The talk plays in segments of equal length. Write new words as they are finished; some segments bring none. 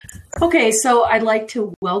Okay, so I'd like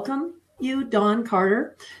to welcome you, Dawn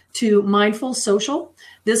Carter, to Mindful Social.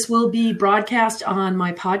 This will be broadcast on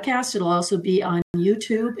my podcast. It'll also be on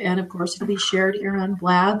YouTube, and of course, it'll be shared here on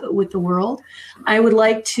Blab with the world. I would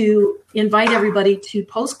like to invite everybody to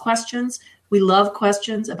post questions. We love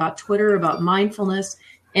questions about Twitter, about mindfulness,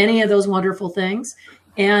 any of those wonderful things.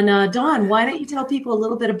 And Dawn, why don't you tell people a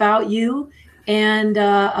little bit about you and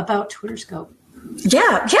about Twitterscope?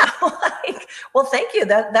 Yeah. Well, thank you.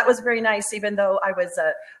 That was very nice, even though I was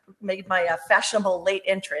made my fashionable late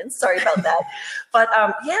entrance. Sorry about that. But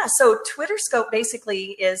so Twitterscope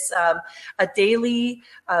basically is a daily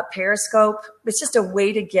Periscope. It's just a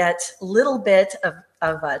way to get a little bit of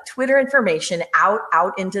Twitter information out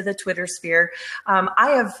into the Twitter sphere.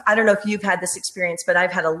 I don't know if you've had this experience, but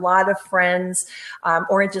I've had a lot of friends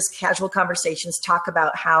or in just casual conversations talk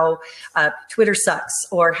about how Twitter sucks,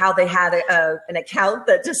 or how they had an account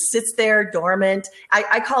that just sits there dormant.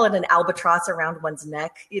 I call it an albatross around one's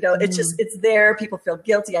neck. It's there. People feel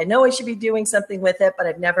guilty. I know I should be doing something with it, but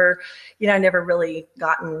I've never really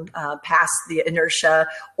gotten past the inertia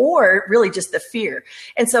or really just the fear.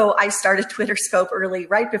 And so I started Twitterscope early,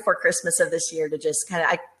 right before Christmas of this year, to just kind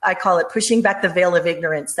of, I call it pushing back the veil of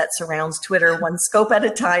ignorance that surrounds Twitter one scope at a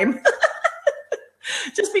time.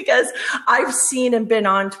 Just because I've seen and been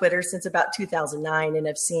on Twitter since about 2009, and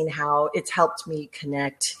I've seen how it's helped me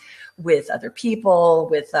connect with other people,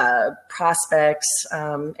 with prospects,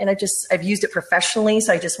 and I've used it professionally.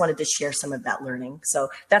 So I just wanted to share some of that learning. So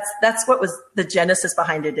that's what was the genesis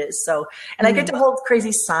behind it is. So, and I get to hold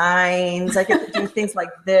crazy signs. I get to do things like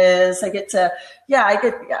this. I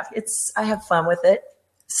have fun with it.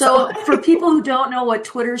 So for people who don't know what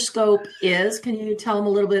Twitterscope is, can you tell them a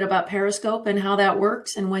little bit about Periscope and how that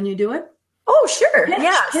works and when you do it? Oh, sure.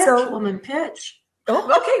 Pitch. Oh,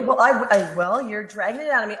 okay. Well, you're dragging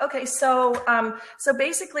it out of me. Okay. So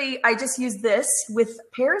basically I just use this with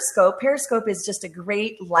Periscope. Periscope is just a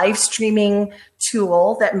great live streaming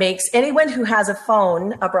tool that makes anyone who has a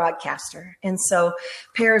phone a broadcaster. And so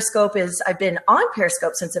I've been on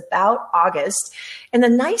Periscope since about August. And the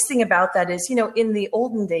nice thing about that is, in the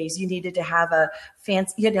olden days, you needed to have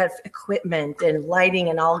you had to have equipment and lighting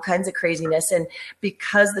and all kinds of craziness. And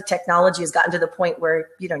because the technology has gotten to the point where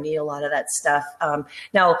you don't need a lot of that stuff.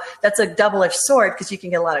 Now that's a double-edged sword, because you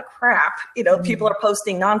can get a lot of crap, people are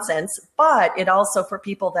posting nonsense, but it also, for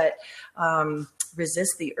people that,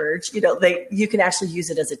 resist the urge, you can actually use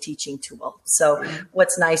it as a teaching tool. So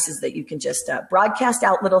what's nice is that you can just broadcast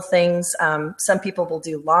out little things. Some people will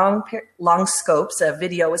do long scopes. A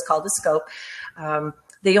video is called a scope.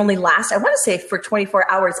 They only last, I want to say, for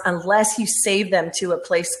 24 hours, unless you save them to a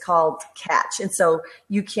place called Catch. And so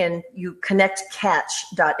you connect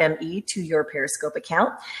catch.me to your Periscope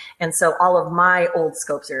account. And so all of my old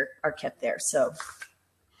scopes are kept there. So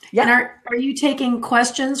yeah. And are you taking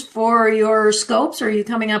questions for your scopes, or are you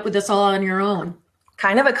coming up with this all on your own?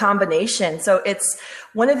 Kind of a combination. So it's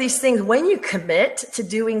one of these things, when you commit to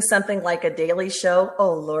doing something like a daily show,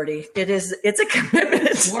 oh Lordy, it's a commitment.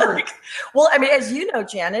 It's well, as you know,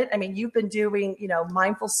 Janet, you've been doing,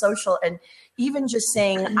 Mindful Social, and even just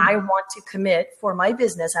saying, I want to commit for my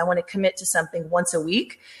business. I want to commit to something once a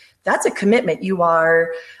week. That's a commitment. You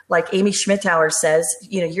are, like Amy Schmittauer says,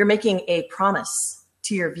 you're making a promise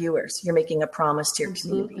to your viewers. You're making a promise to your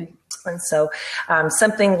community. And so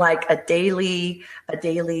something like a daily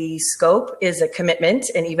scope is a commitment.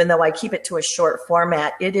 And even though I keep it to a short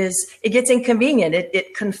format, it gets inconvenient.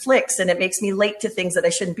 It conflicts, and it makes me late to things that I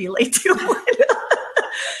shouldn't be late to.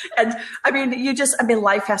 And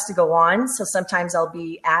life has to go on. So sometimes I'll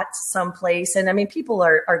be at some place, and people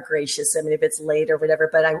are gracious. If it's late or whatever,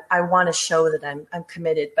 but I want to show that I'm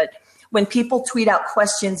committed. But when people tweet out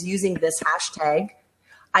questions using this hashtag,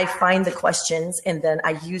 I find the questions, and then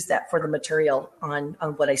I use that for the material on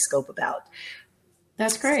what I scope about.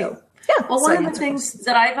 That's great. So, well, one of the things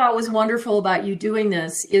that I thought was wonderful about you doing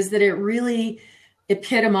this is that it really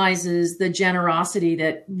epitomizes the generosity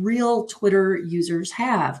that real Twitter users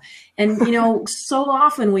have. And, so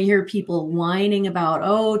often we hear people whining about,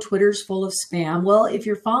 oh, Twitter's full of spam. Well, if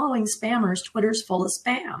you're following spammers, Twitter's full of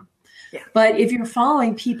spam. Yeah. But if you're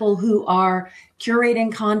following people who are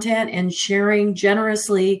curating content and sharing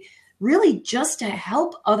generously, really just to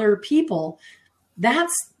help other people,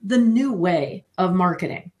 that's the new way of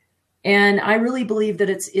marketing. And I really believe that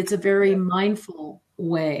it's a very mindful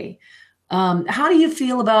way. How do you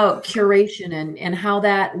feel about curation and how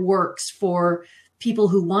that works for people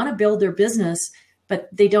who want to build their business, but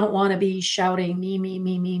they don't want to be shouting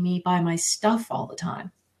me, buy my stuff all the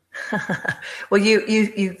time? Well,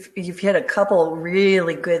 you've hit a couple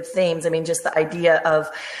really good themes. I mean, just the idea of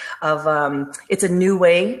it's a new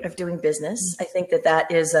way of doing business. I think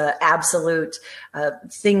that is an absolute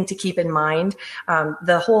thing to keep in mind.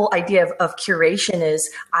 The whole idea of curation is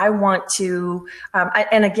I want to,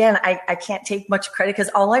 and again, I can't take much credit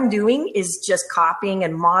because all I'm doing is just copying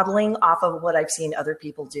and modeling off of what I've seen other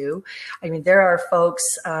people do. I mean, there are folks,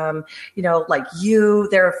 like you.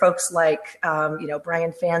 There are folks like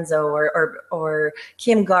Brian Fanzo or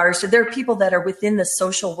Kim Garsh. There are people that are within the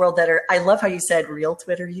social world that are. I love how you said real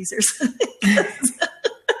Twitter users.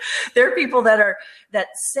 There are people that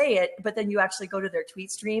say it, but then you actually go to their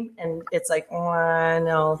tweet stream and it's like, oh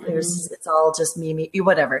no, it's all just me,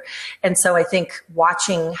 whatever. And so I think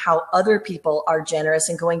watching how other people are generous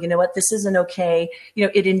and going, you know what, this isn't okay.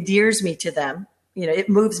 It endears me to them. It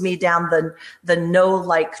moves me down the know,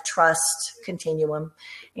 like, trust continuum.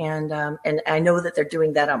 And I know that they're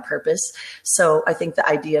doing that on purpose. So I think the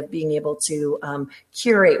idea of being able to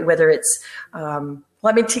curate, whether it's,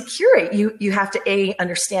 to curate, you have to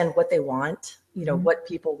understand what they want, what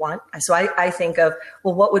people want. So I think of,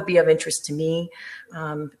 well, what would be of interest to me?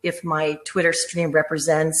 If my Twitter stream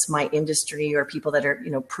represents my industry or people that are,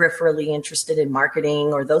 peripherally interested in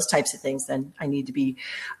marketing or those types of things, then I need to be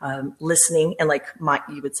listening and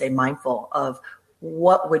you would say mindful of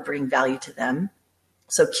what would bring value to them.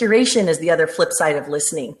 So curation is the other flip side of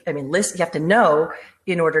listening. I mean, you have to know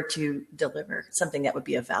in order to deliver something that would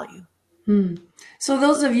be of value. So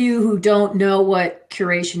those of you who don't know what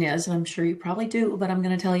curation is, and I'm sure you probably do, but I'm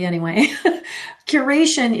going to tell you anyway.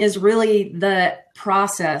 Curation is really the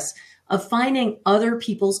process of finding other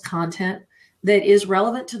people's content that is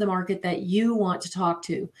relevant to the market that you want to talk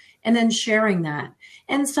to, and then sharing that.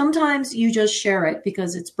 And sometimes you just share it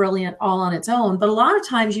because it's brilliant all on its own, but a lot of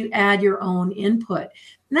times you add your own input.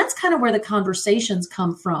 And that's kind of where the conversations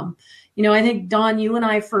come from. I think, Dawn, you and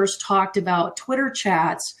I first talked about Twitter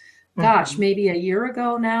chats, maybe a year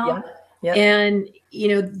ago now. Yeah. And,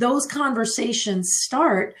 those conversations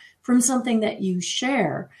start from something that you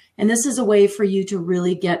share. And this is a way for you to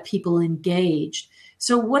really get people engaged.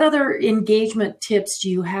 So what other engagement tips do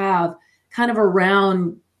you have kind of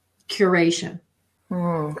around curation?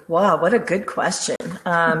 Wow, what a good question.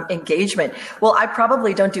 Engagement. Well, I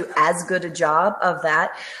probably don't do as good a job of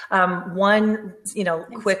that. One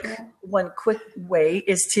quick way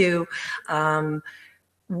is to,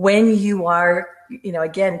 when you are,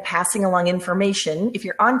 again, passing along information, if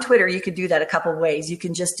you're on Twitter, you could do that a couple of ways. You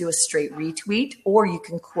can just do a straight retweet or you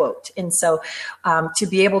can quote. And so to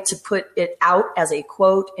be able to put it out as a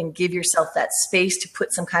quote and give yourself that space to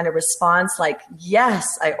put some kind of response like, yes,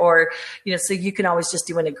 so you can always just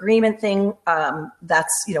do an agreement thing.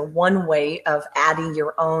 That's, one way of adding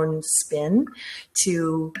your own spin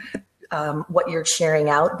to what you're sharing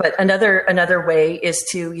out. But another way is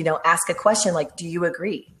to, ask a question like, do you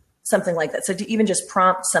agree? Something like that. So to even just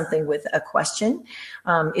prompt something with a question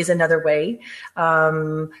is another way.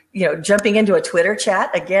 Jumping into a Twitter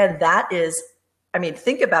chat, again, that is,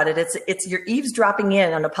 think about it. It's you're eavesdropping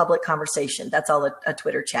in on a public conversation. That's all a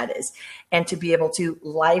Twitter chat is. And to be able to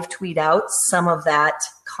live tweet out some of that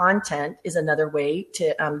content is another way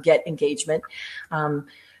to get engagement.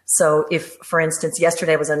 So if, for instance,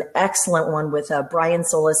 yesterday was an excellent one with Brian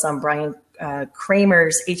Solis on Brian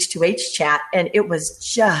Kramer's H2H chat, and it was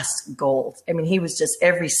just gold. He was just,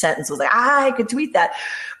 every sentence was like, I could tweet that.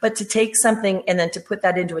 But to take something and then to put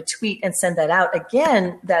that into a tweet and send that out,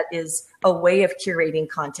 again, that is a way of curating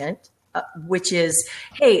content, which is,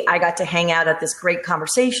 hey, I got to hang out at this great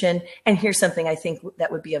conversation, and here's something I think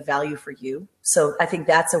that would be of value for you. So I think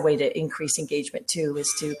that's a way to increase engagement too,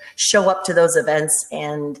 is to show up to those events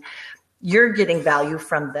and you're getting value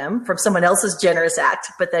from them, from someone else's generous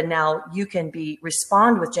act, but then now you can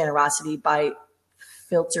respond with generosity by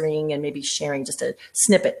filtering and maybe sharing just a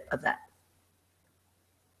snippet of that.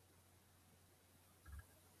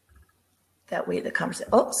 That way the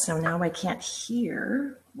conversation, so now I can't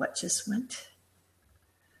hear what just went.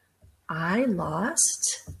 I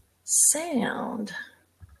lost sound.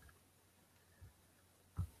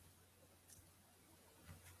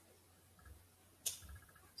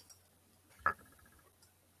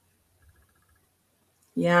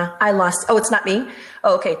 Yeah, I lost. Oh, it's not me.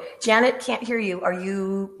 Oh, okay. Janet, can't hear you. Are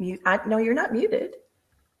you mute? No, you're not muted.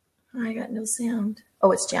 I got no sound.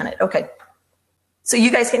 Oh, it's Janet. Okay. So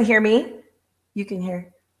you guys can hear me? You can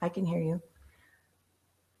hear. I can hear you.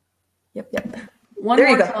 Yep. One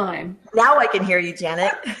more time. Now I can hear you,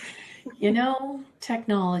 Janet.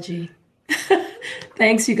 Technology.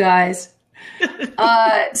 Thanks, you guys.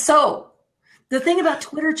 So The thing about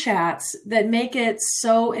Twitter chats that make it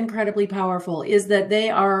so incredibly powerful is that they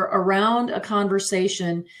are around a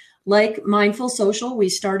conversation like Mindful Social. We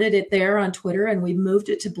started it there on Twitter and we moved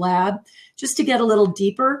it to Blab just to get a little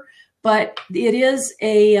deeper. But it is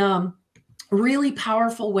a really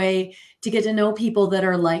powerful way to get to know people that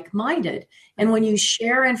are like-minded. And when you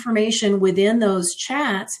share information within those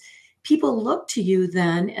chats, people look to you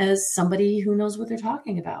then as somebody who knows what they're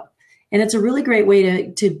talking about. And it's a really great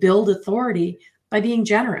way to build authority by being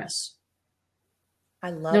generous. I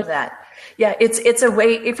love that. Yeah, it's a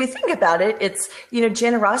way, if you think about it, it's,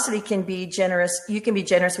 generosity can be generous. You can be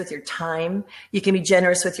generous with your time. You can be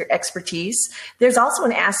generous with your expertise. There's also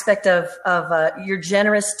an aspect of you're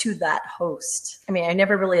generous to that host. I mean, I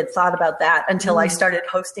never really had thought about that until I started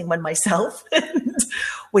hosting one myself.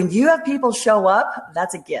 When you have people show up,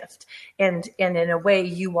 that's a gift. And in a way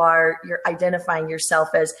you're identifying yourself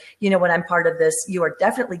as, when I'm part of this, you are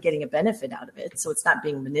definitely getting a benefit out of it. So it's not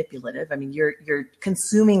being manipulative. I mean, you're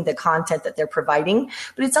consuming the content that they're providing,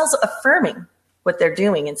 but it's also affirming what they're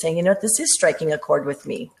doing and saying, this is striking a chord with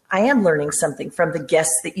me. I am learning something from the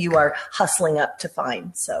guests that you are hustling up to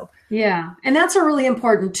find. So yeah. And that's a really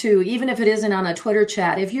important too, even if it isn't on a Twitter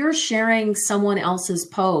chat. If you're sharing someone else's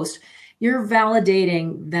post, you're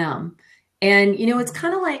validating them. And, it's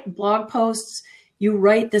kind of like blog posts. You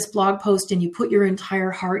write this blog post and you put your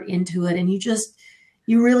entire heart into it. And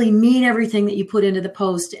you really mean everything that you put into the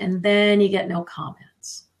post. And then you get no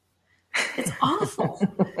comments. It's awful.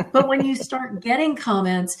 But when you start getting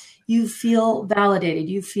comments, you feel validated.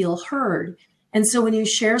 You feel heard. And so when you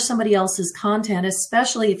share somebody else's content,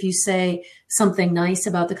 especially if you say something nice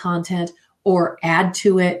about the content or add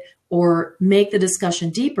to it, or make the discussion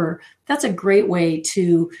deeper, that's a great way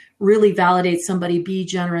to really validate somebody, be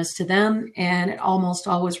generous to them, and it almost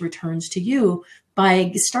always returns to you by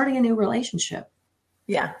starting a new relationship.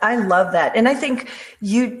 Yeah, I love that. And I think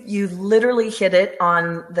you literally hit it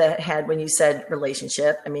on the head when you said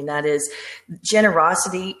relationship. I mean, that is,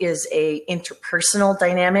 generosity is a interpersonal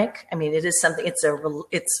dynamic. I mean, it is something,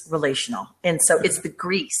 it's relational. And so it's the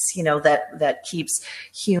grease, that keeps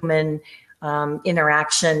human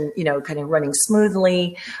interaction, kind of running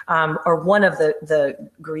smoothly, or one of the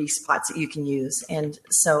grease spots that you can use. And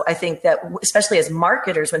so I think that especially as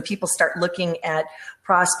marketers, when people start looking at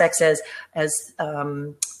prospects as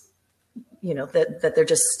that they're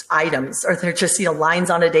just items, or they're just, lines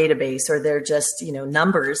on a database, or they're just,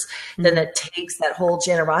 numbers, then it takes that whole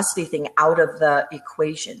generosity thing out of the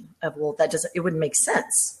equation of, well, it wouldn't make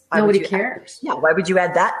sense. Nobody cares. Why would you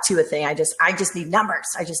add that to a thing? I just need numbers.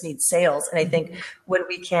 I just need sales. And I think when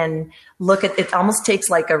we can look at it, almost takes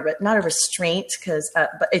like not a restraint,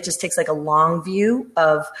 but it just takes like a long view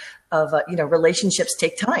of relationships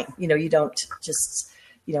take time. You don't just,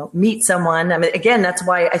 meet someone. I mean, again, that's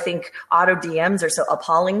why I think auto DMs are so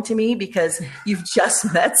appalling to me, because you've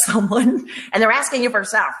just met someone and they're asking you for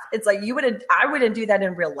stuff. It's like, I wouldn't do that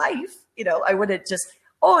in real life. I wouldn't just,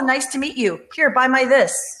 oh, nice to meet you. Here, buy my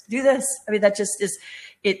this, do this. I mean, that just is,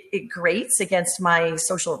 it grates against my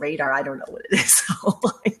social radar. I don't know what it is. So,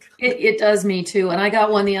 it does me too. And I got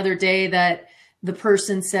one the other day that the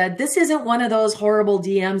person said, this isn't one of those horrible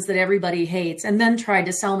DMs that everybody hates, and then tried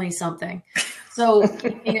to sell me something. So,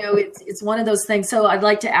 it's one of those things. So I'd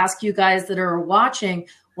like to ask you guys that are watching,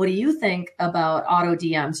 what do you think about auto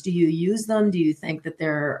DMs? Do you use them? Do you think that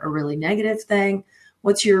they're a really negative thing?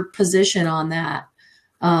 What's your position on that?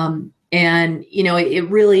 It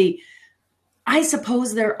really, I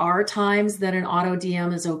suppose there are times that an auto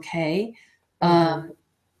DM is okay.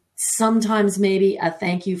 Sometimes maybe a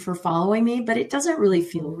thank you for following me, but it doesn't really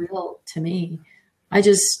feel real to me. I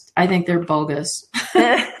think they're bogus.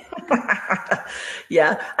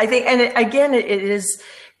 Yeah, I think, and again,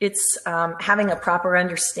 it's having a proper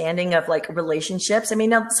understanding of like relationships. I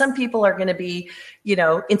mean, now some people are going to be,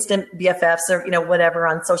 instant BFFs or, whatever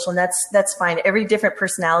on social, and that's fine. Every different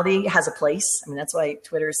personality has a place. I mean, that's why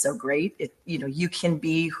Twitter is so great. You can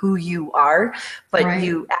be who you are, but right.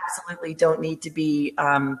 You absolutely don't need to be,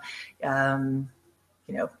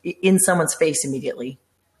 in someone's face immediately.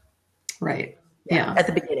 Right. Yeah. At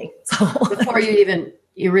the beginning. So. Before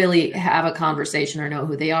you really have a conversation or know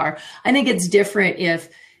who they are. I think it's different if,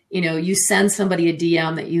 you send somebody a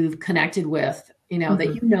DM that you've connected with,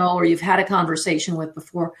 that or you've had a conversation with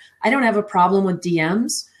before. I don't have a problem with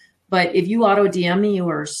DMs, but if you auto DM me, you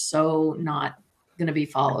are so not going to be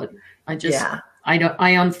followed. I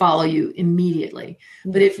unfollow you immediately.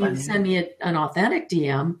 But if you send me an authentic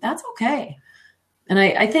DM, that's okay. And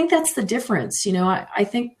I think that's the difference. I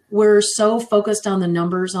think we're so focused on the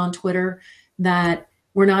numbers on Twitter that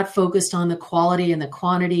We're not focused on the quality and the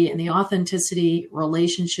quantity and the authenticity,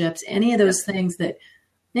 relationships, any of those things that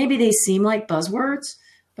maybe they seem like buzzwords,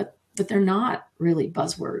 but they're not really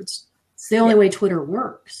buzzwords. It's the only way Twitter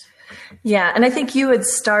works. Yeah. And I think you had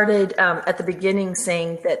started at the beginning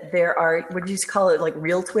saying that there are, what do you call it, like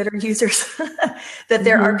real Twitter users, that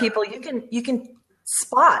there are people you can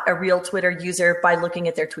spot a real Twitter user by looking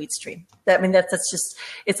at their tweet stream. That's just,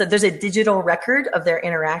 there's a digital record of their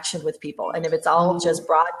interaction with people. And if it's all just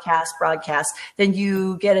broadcast, then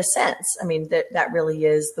you get a sense. I mean, that really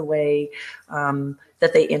is the way,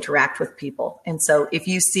 that they interact with people. And so if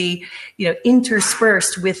you see,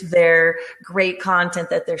 interspersed with their great content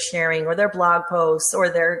that they're sharing, or their blog posts, or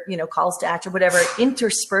their, calls to action, whatever,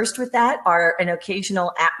 interspersed with that are an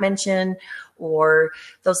occasional app mention or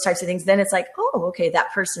those types of things, then it's like, oh, okay,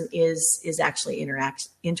 that person is actually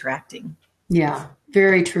interacting. Yeah,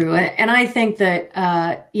 very true. And I think that,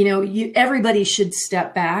 everybody should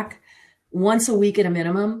step back once a week at a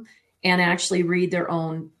minimum and actually read their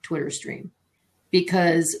own Twitter stream,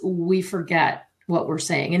 because we forget what we're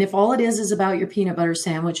saying. And if all it is about your peanut butter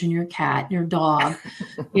sandwich and your cat and your dog,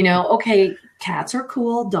 okay, cats are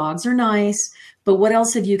cool, dogs are nice, but what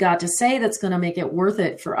else have you got to say that's going to make it worth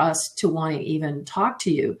it for us to want to even talk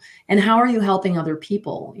to you? And how are you helping other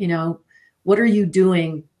people? What are you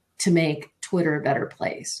doing to make Twitter a better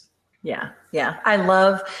place? Yeah. I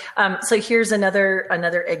love, so here's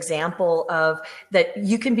another example of that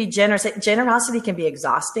you can be generous. Generosity can be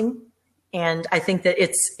exhausting. And I think that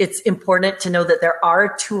it's important to know that there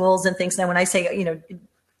are tools and things. And when I say,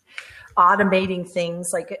 automating things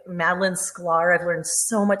like Madeline Sklar, I've learned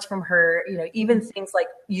so much from her, even things like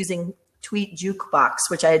using Tweet Jukebox,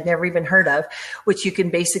 which I had never even heard of, which you can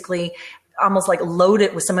basically almost like load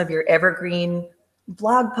it with some of your evergreen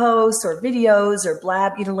blog posts or videos or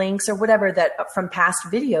blab, links or whatever that from past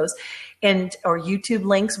videos or YouTube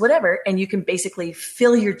links, whatever. And you can basically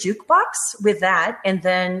fill your jukebox with that. And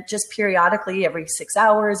then just periodically every 6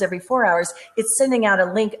 hours, every 4 hours, it's sending out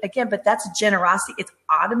a link again, but that's generosity. It's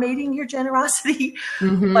automating your generosity,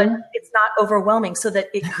 but it's not overwhelming so that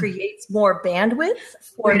it creates more bandwidth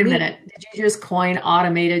for Wait a minute. Did you just coin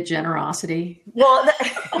automated generosity? Well,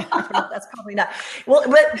 that's probably not. Well,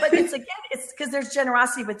 but it's because there's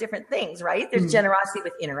generosity with different things, right? There's generosity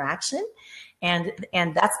with interaction. And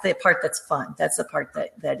that's the part that's fun. That's the part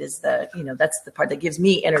that is that's the part that gives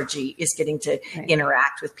me energy, is getting to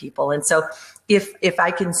interact with people. And so if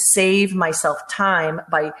I can save myself time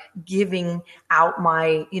by giving out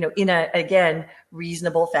my, in a, again,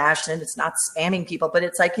 reasonable fashion, it's not spamming people, but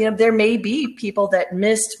it's like, there may be people that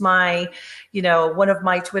missed my, one of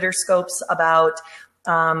my Twitter scopes about,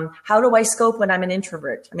 how do I scope when I'm an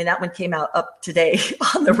introvert? I mean, that one came out up today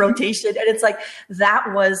on the rotation. And it's like,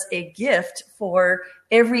 that was a gift for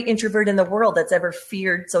every introvert in the world that's ever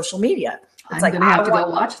feared social media. It's I'm going to have to go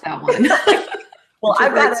watch that one. Well,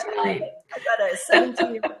 I've got a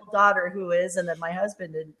 17-year-old daughter who is, and then my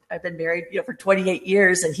husband, and I've been married, for 28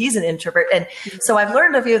 years, and he's an introvert. And so I've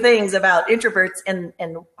learned a few things about introverts and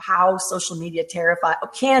how social media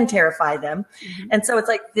can terrify them. And so it's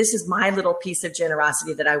like, this is my little piece of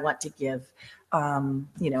generosity that I want to give,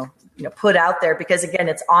 put out there, because again,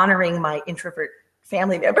 it's honoring my introvert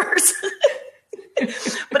family members.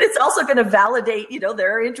 But it's also going to validate,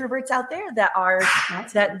 there are introverts out there that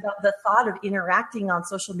the thought of interacting on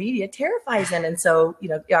social media terrifies them. And so,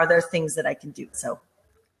 are there things that I can do? So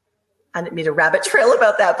I didn't mean to rabbit trail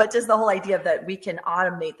about that, but just the whole idea of that we can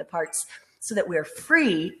automate the parts so that we're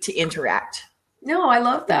free to interact. No, I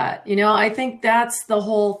love that. I think that's the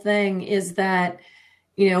whole thing, is that,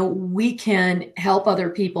 we can help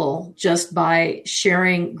other people just by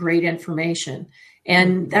sharing great information.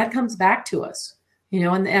 And that comes back to us.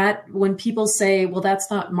 And that when people say, well, that's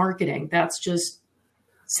not marketing, that's just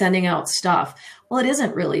sending out stuff. Well, it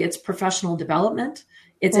isn't really. It's professional development.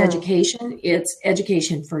 It's education. It's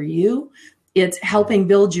education for you. It's helping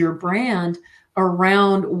build your brand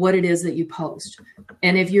around what it is that you post.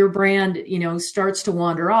 And if your brand, starts to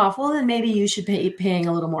wander off, well, then maybe you should be paying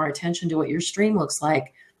a little more attention to what your stream looks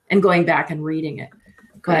like and going back and reading it.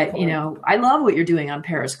 But, I love what you're doing on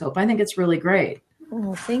Periscope. I think it's really great.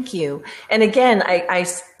 Oh, thank you. And again, I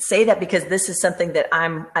say that because this is something that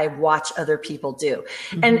I watch other people do.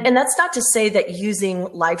 And that's not to say that using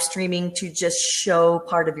live streaming to just show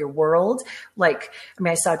part of your world. Like,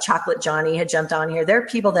 I saw Chocolate Johnny had jumped on here. There are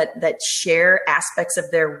people that share aspects of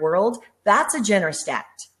their world. That's a generous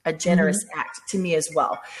act to me as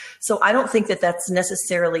well. So I don't think that that's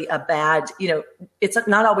necessarily a bad, it's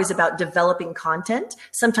not always about developing content.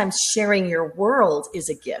 Sometimes sharing your world is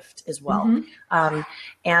a gift as well. Mm-hmm.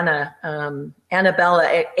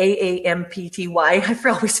 Annabella, Ampty, I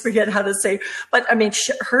always forget how to say, but I mean,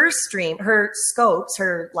 her scopes,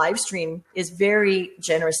 her live stream is very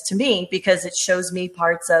generous to me because it shows me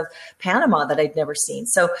parts of Panama that I'd never seen.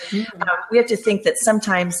 So we have to think that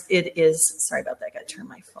sometimes it is, sorry about that, I got to turn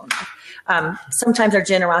my phone off. Sometimes our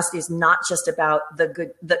generosity is not just about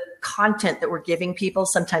the content that we're giving people.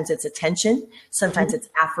 Sometimes it's attention. Sometimes it's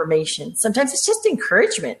affirmation. Sometimes it's just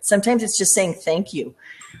encouragement. Sometimes it's just saying thank you.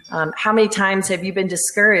 How many times have you been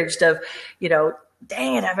discouraged of,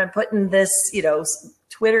 dang it, I've been putting this,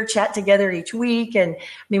 Twitter chat together each week. And I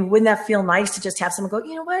mean, wouldn't that feel nice to just have someone go,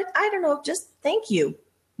 you know what? I don't know, just thank you.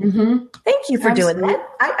 Mm-hmm. Thank you for doing that.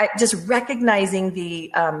 I just recognizing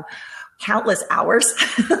the countless hours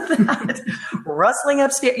rustling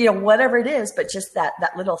upstairs, whatever it is, but just that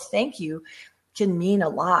little thank you can mean a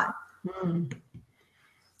lot. Mm.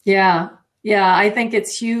 Yeah. Yeah. I think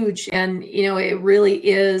it's huge. And, it really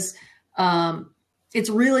is, it's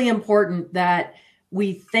really important that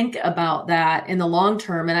we think about that in the long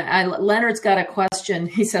term. And Leonard's got a question.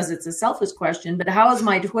 He says it's a selfish question, but how is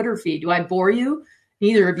my Twitter feed? Do I bore you?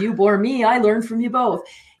 Neither of you bore me. I learned from you both.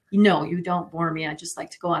 No, you don't bore me. I just like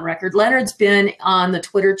to go on record. Leonard's been on the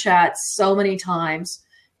Twitter chat so many times,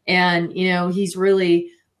 and, he's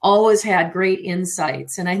really always had great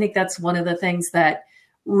insights. And I think that's one of the things that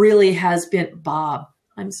really has been Bob.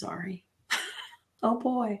 I'm sorry. Oh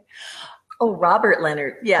boy. Oh, Robert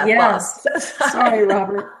Leonard. Yeah. Yes. Sorry,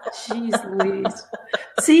 Robert. Jeez Louise.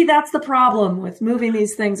 See, that's the problem with moving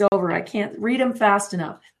these things over. I can't read them fast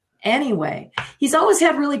enough. Anyway, he's always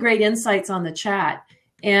had really great insights on the chat.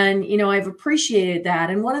 And, I've appreciated that.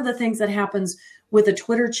 And one of the things that happens with a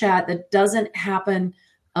Twitter chat that doesn't happen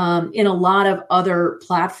in a lot of other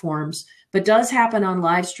platforms, but does happen on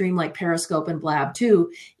live stream like Periscope and Blab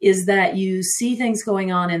too, is that you see things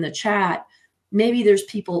going on in the chat. Maybe there's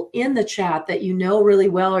people in the chat that really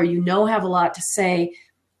well, or have a lot to say.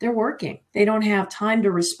 They're working. They don't have time to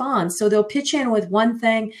respond. So they'll pitch in with one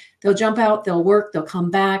thing, they'll jump out, they'll work, they'll come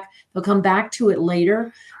back to it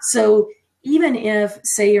later. So even if,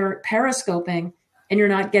 say, you're periscoping and you're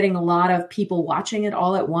not getting a lot of people watching it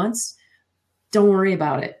all at once, don't worry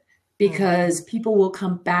about it, because people will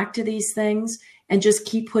come back to these things and just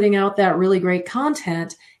keep putting out that really great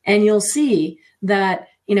content. And you'll see that,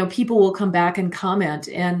 people will come back and comment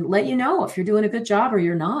and let you know if you're doing a good job or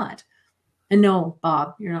you're not. And no,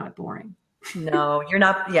 Bob, you're not boring. No, you're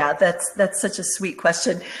not. Yeah, that's such a sweet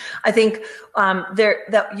question. I think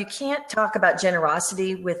that you can't talk about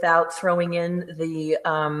generosity without throwing in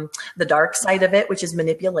the dark side of it, which is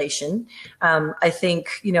manipulation. I think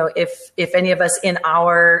if any of us and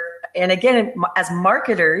again, as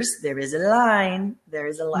marketers, there is a line,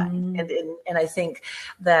 and I think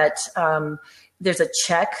that there's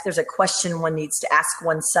a question one needs to ask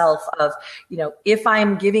oneself of, if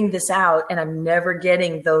I'm giving this out and I'm never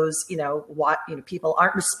getting those, people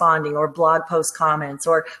aren't responding, or blog post comments,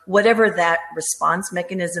 or whatever that response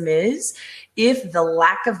mechanism is, if the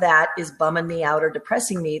lack of that is bumming me out or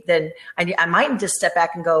depressing me, then I might just step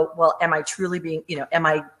back and go, well, am I truly being,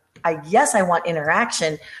 yes, I want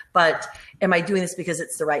interaction, but am I doing this because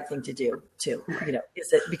it's the right thing to do too?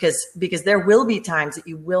 Is it because there will be times that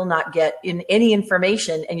you will not get in any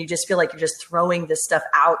information, and you just feel like you're just throwing this stuff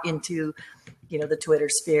out into, the Twitter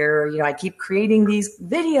sphere, or, I keep creating these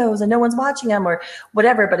videos and no one's watching them or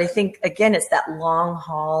whatever. But I think, again, it's that long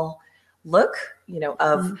haul look,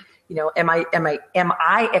 of, am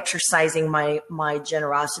I exercising my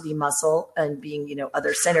generosity muscle and being,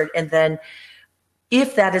 other centered? And then,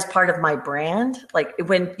 if that is part of my brand, like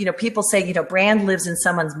when, people say, brand lives in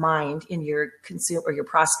someone's mind, in your consumer or your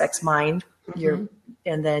prospect's mind,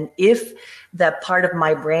 and then if that part of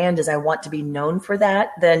my brand is I want to be known for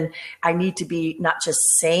that, then I need to be not just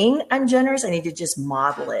saying I'm generous, I need to just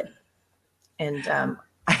model it. And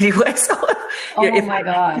anyway, so my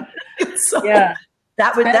God. So yeah.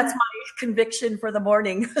 That's my conviction for the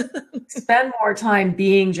morning. Spend more time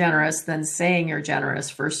being generous than saying you're generous,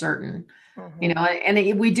 for certain.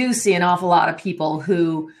 And we do see an awful lot of people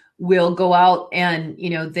who will go out and,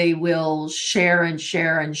 they will share and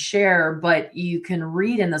share and share, but you can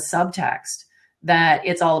read in the subtext that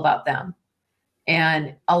it's all about them.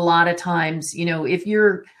 And a lot of times,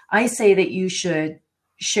 I say that you should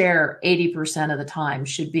share 80% of the time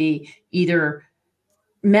should be either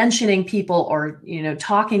mentioning people or,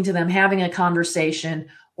 talking to them, having a conversation,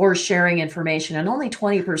 or sharing information. And only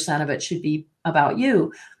 20% of it should be about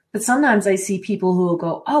you. But sometimes I see people who will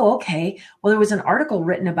go, oh, okay, well, there was an article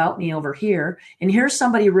written about me over here, and here's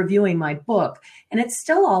somebody reviewing my book, and it's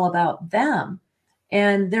still all about them.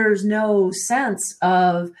 And there's no sense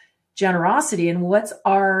of generosity. And what's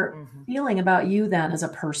our feeling about you then as a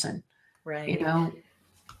person? Right. You know?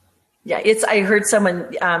 Yeah, I heard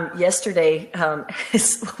someone yesterday,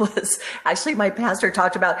 was actually my pastor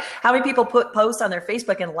talked about how many people put posts on their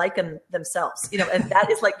Facebook and like them themselves, and that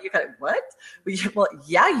is like, you kind of, what? Well,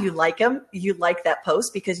 yeah, you like them. You like that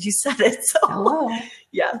post because you said it. So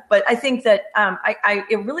yeah, but I think that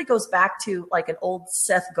it really goes back to like an old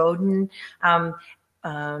Seth Godin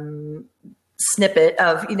snippet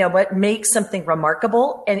of, what makes something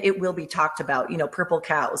remarkable and it will be talked about, purple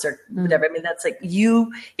cows or whatever. I mean, that's like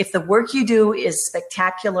if the work you do is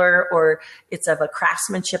spectacular or it's of a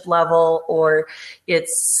craftsmanship level or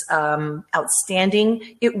it's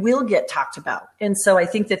outstanding, it will get talked about. And so I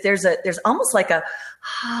think that there's almost like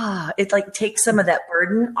it like takes some of that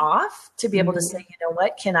burden off to be able to say, you know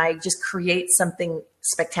what, can I just create something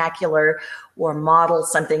spectacular or model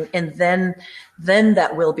something? And then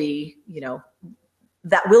that will be,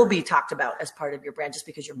 that will be talked about as part of your brand just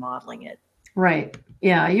because you're modeling it. Right.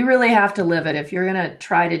 Yeah. You really have to live it if you're going to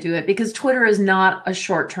try to do it, because Twitter is not a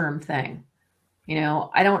short-term thing.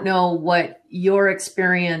 I don't know what your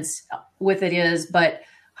experience with it is, but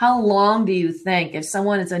how long do you think, if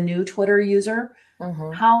someone is a new Twitter user,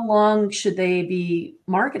 how long should they be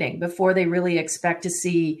marketing before they really expect to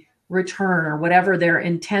see return or whatever their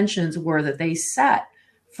intentions were that they set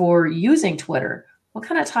for using Twitter? What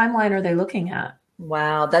kind of timeline are they looking at?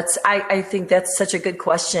 Wow. I think that's such a good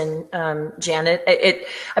question, Janet.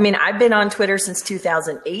 I've been on Twitter since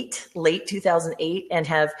 2008, late 2008, and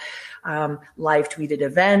have live tweeted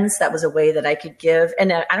events. That was a way that I could give.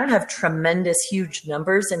 And I don't have tremendous, huge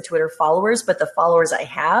numbers in Twitter followers, but the followers I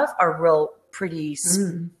have are pretty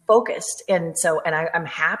focused. And I'm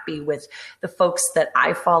happy with the folks that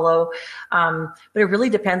I follow. But it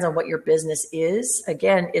really depends on what your business is.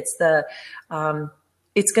 Again,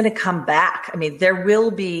 it's going to come back. I mean, there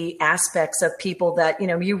will be aspects of people that,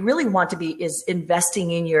 you really want to be is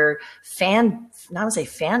investing in your not to say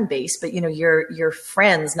fan base, but, your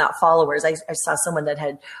friends, not followers. I saw someone that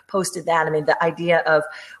had posted that. I mean, the idea of,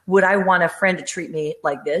 would I want a friend to treat me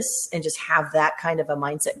like this and just have that kind of a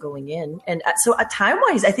mindset going in? And so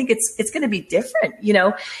time-wise, I think it's going to be different.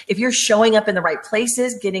 If you're showing up in the right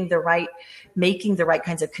places, making the right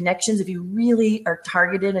kinds of connections, if you really are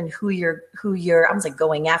targeted and who you're, I was like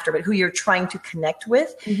going after, but who you're trying to connect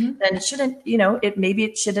with, then it shouldn't,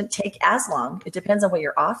 it shouldn't take as long. It depends on what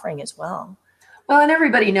you're offering as well. Well, and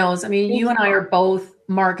everybody knows, I mean, you and I are both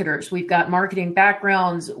marketers. We've got marketing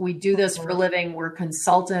backgrounds. We do this for a living. We're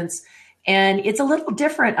consultants. And it's a little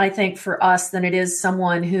different, I think, for us than it is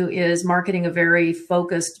someone who is marketing a very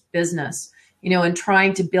focused business, and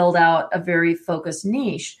trying to build out a very focused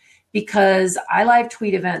niche. Because I live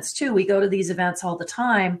tweet events too. We go to these events all the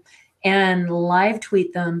time and live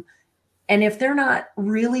tweet them. And if they're not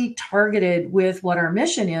really targeted with what our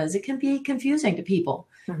mission is, it can be confusing to people.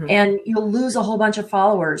 And you'll lose a whole bunch of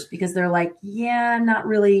followers because they're like, yeah, I'm not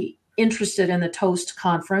really interested in the Toast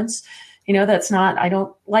conference. I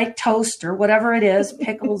don't like toast or whatever it is.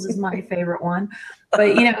 Pickles is my favorite one.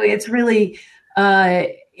 But, it's really,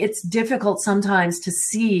 it's difficult sometimes to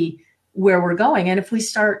see where we're going. And if we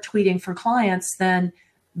start tweeting for clients, then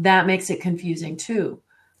that makes it confusing too.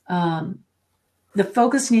 The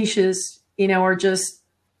focus niches, are just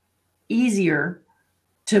easier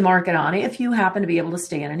to market on if you happen to be able to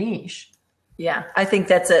stay in a niche. Yeah, I think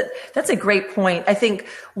that's a great point. I think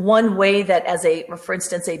one way that for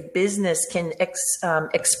instance, a business can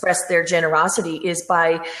express their generosity is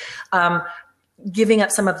by giving up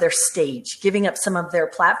some of their stage, giving up some of their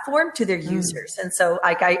platform to their users. And so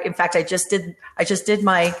in fact, I just did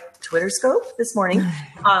my Twitter scope this morning,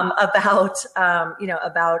 about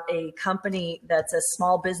a company that's a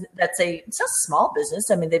small business. It's not a small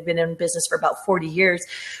business. I mean, they've been in business for about 40 years,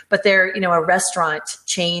 but they're, a restaurant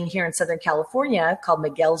chain here in Southern California called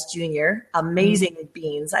Miguel's Jr. Amazing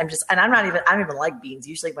beans. I don't even like beans.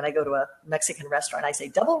 Usually when I go to a Mexican restaurant, I say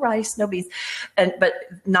double rice, no beans, but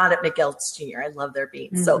not at Miguel's Jr. I love their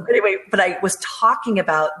beans. So anyway, but I was talking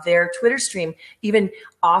about their Twitter stream, even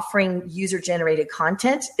offering user-generated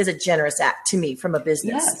content is a generous act to me from a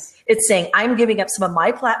business. Yes. It's saying, I'm giving up some of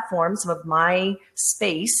my platform, some of my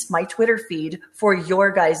space, my Twitter feed for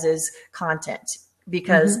your guys' content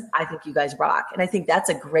because I think you guys rock. And I think that's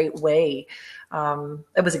a great way.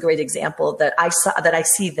 It was a great example that I saw, that I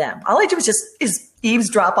see them. All I do is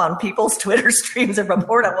eavesdrop on people's Twitter streams and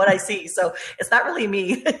report on what I see. So it's not really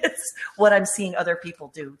me. It's what I'm seeing other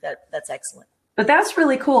people do. That's excellent. But that's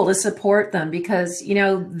really cool to support them because,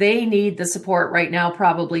 they need the support right now,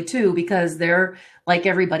 probably too, because they're like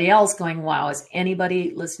everybody else going, wow, is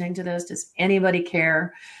anybody listening to this? Does anybody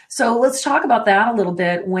care? So let's talk about that a little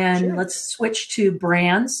bit Sure. let's switch to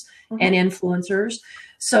brands and influencers.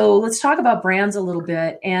 So let's talk about brands a little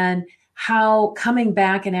bit and how coming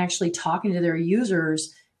back and actually talking to their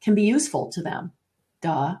users can be useful to them.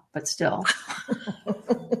 Duh, but still.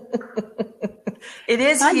 It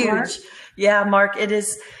is Hi, huge. Mark. Yeah, Mark, it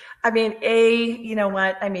is. I mean, you know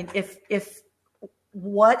what? I mean, if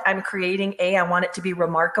what I'm creating, I want it to be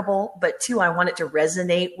remarkable, but two, I want it to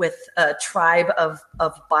resonate with a tribe of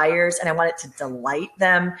buyers, and I want it to delight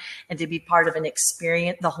them and to be part of an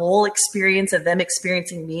experience, the whole experience of them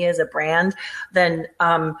experiencing me as a brand, then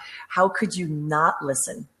how could you not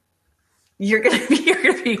listen? You're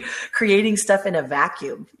gonna be creating stuff in a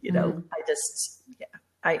vacuum,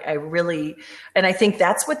 I really, and I think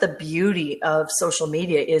that's what the beauty of social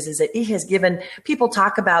media is that it has given people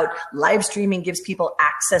talk about live streaming gives people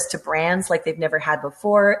access to brands like they've never had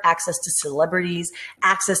before, access to celebrities,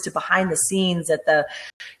 access to behind the scenes at the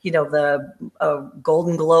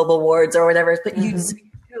Golden Globe Awards or whatever. But you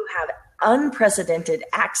have unprecedented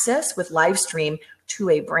access with live stream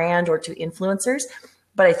to a brand or to influencers.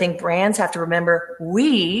 But I think brands have to remember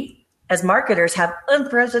we, as marketers, have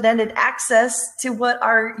unprecedented access to what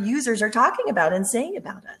our users are talking about and saying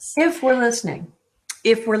about us. If we're listening.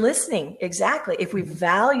 If we're listening, exactly. If we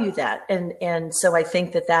value that. And so I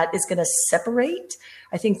think that is going to separate.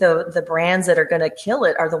 I think the brands that are going to kill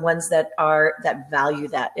it are the ones that value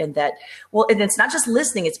that and and it's not just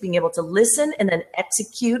listening, it's being able to listen and then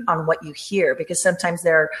execute on what you hear, because sometimes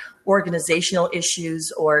there are organizational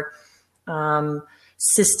issues or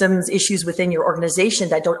systems issues within your organization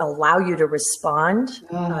that don't allow you to respond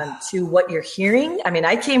to what you're hearing. I mean,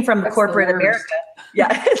 I came from corporate America.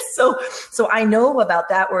 Yeah. So I know about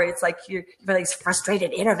that, where it's like you're these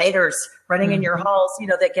frustrated innovators running in your halls,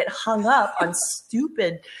 that get hung up on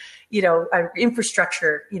stupid,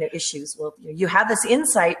 infrastructure, issues. Well, you have this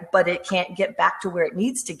insight, but it can't get back to where it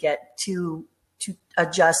needs to get to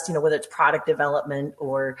adjust, whether it's product development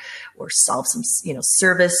or solve some,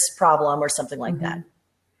 service problem or something like that.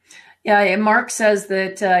 Yeah, and Mark says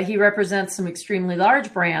that he represents some extremely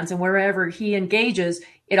large brands, and wherever he engages,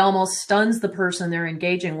 it almost stuns the person they're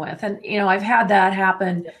engaging with. And, I've had that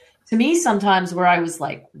happen to me sometimes where I was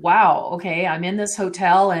like, wow, okay, I'm in this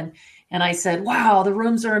hotel and I said, wow, the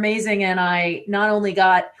rooms are amazing. And I not only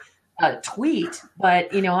got a tweet,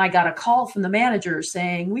 but, I got a call from the manager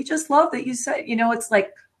saying, we just love that you said, it's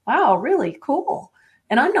like, wow, really cool.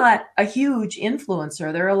 And I'm not a huge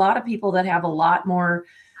influencer. There are a lot of people that have a lot more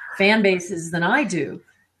fan bases than I do.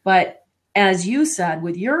 But as you said,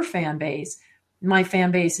 with your fan base, my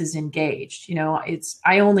fan base is engaged.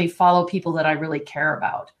 I only follow people that I really care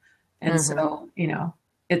about. And so,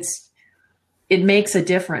 it makes a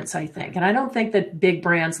difference, I think. And I don't think that big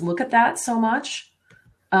brands look at that so much.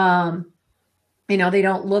 They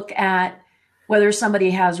don't look at whether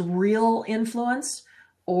somebody has real influence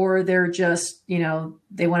or they're just,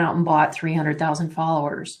 they went out and bought 300,000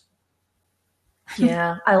 followers.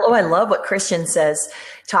 Yeah. I love what Christian says.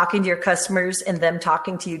 Talking to your customers and them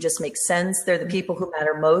talking to you just makes sense. They're the people who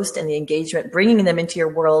matter most, and the engagement, bringing them into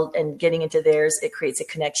your world and getting into theirs, it creates a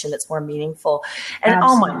connection that's more meaningful. And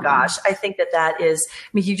Absolutely. Oh my gosh, I think that is,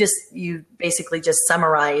 you basically just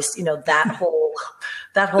summarized, that whole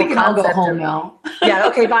we can all go home now. Yeah.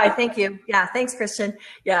 Okay. Bye. Thank you. Yeah. Thanks, Christian.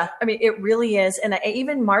 Yeah. I mean, it really is. And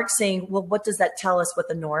even Mark saying, well, what does that tell us what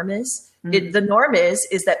the norm is? The norm is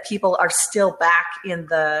that people are still back in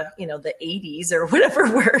the, the 80s or whatever,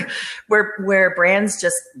 where brands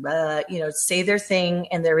just, say their thing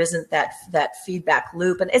and there isn't that feedback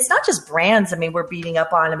loop. And it's not just brands. I mean, we're beating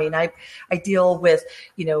up on, I deal with,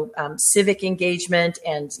 civic engagement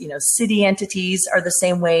and, city entities are the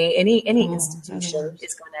same way. Any institution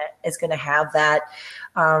is going to have that,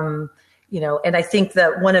 and I think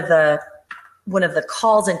that one of the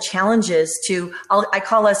calls and challenges to, I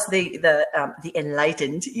call us the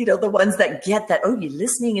enlightened, the ones that get that,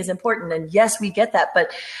 listening is important. And yes, we get that,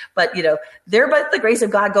 but there, but the grace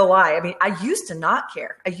of God go I. I mean, I used to not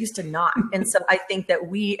care. I used to not. And so I think that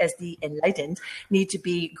we as the enlightened need to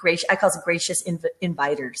be gracious. I call us gracious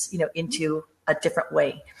inviters, into a different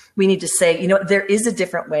way. We need to say, there is a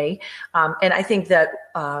different way. And I think that,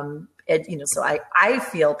 so I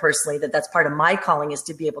feel personally that that's part of my calling, is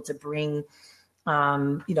to be able to bring,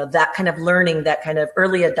 that kind of learning, that kind of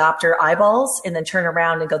early adopter eyeballs, and then turn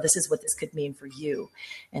around and go, this is what this could mean for you.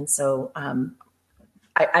 And so,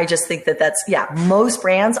 I just think that's, most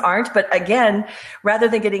brands aren't. But again, rather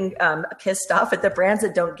than getting pissed off at the brands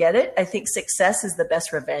that don't get it, I think success is the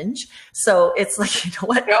best revenge. So it's like, you know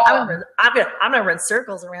what? I'm gonna run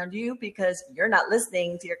circles around you because you're not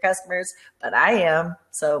listening to your customers, but I am.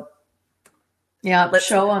 So yeah,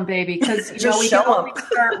 show them, baby. Because we can only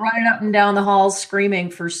start running up and down the halls screaming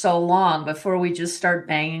for so long before we just start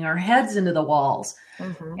banging our heads into the walls.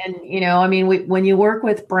 Mm-hmm. And, when you work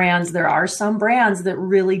with brands, there are some brands that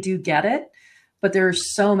really do get it, but there are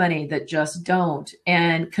so many that just don't.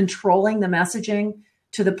 And controlling the messaging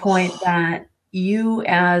to the point that you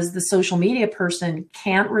as the social media person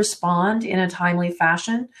can't respond in a timely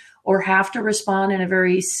fashion or have to respond in a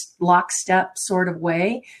very lockstep sort of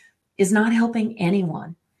way is not helping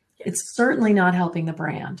anyone. It's certainly not helping the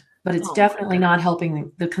brand, but it's definitely not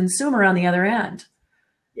helping the consumer on the other end.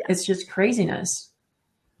 Yeah. It's just craziness.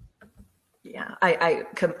 Yeah,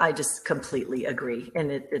 I just completely agree,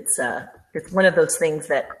 and it's one of those things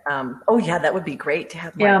that that would be great to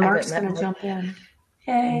have. Mark's gonna jump in.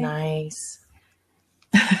 Hey, nice.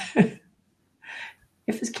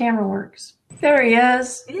 If his camera works, there he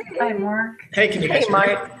is. Yay. Hi, Mark. Hey, can you guys hear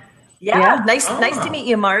Mark? me? Yeah, nice to meet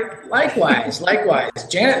you, Mark. Likewise.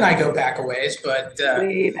 Janet and I go back a ways, but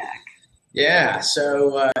way back. Yeah,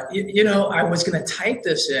 so I was going to type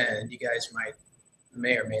this in. You guys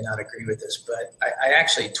may or may not agree with this, but I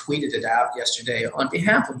actually tweeted it out yesterday on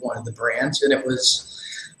behalf of one of the brands, and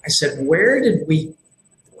I said, where did we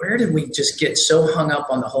just get so hung up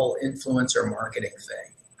on the whole influencer marketing thing?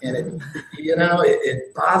 And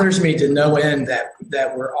it bothers me to no end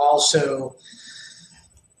that we're also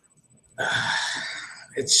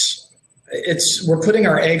we're putting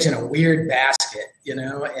our eggs in a weird basket,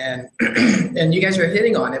 and and you guys are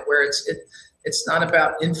hitting on it where it's not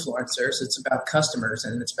about influencers, it's about customers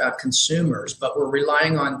and it's about consumers, but we're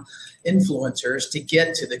relying on influencers to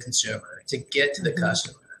get to the consumer, to get to the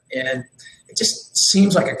customer. And it just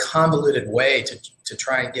seems like a convoluted way to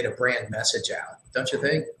try and get a brand message out. Don't you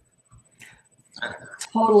think? I don't know.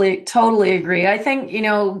 Totally agree. I think,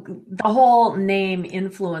 the whole name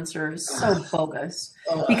influencer is so bogus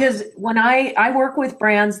because when I work with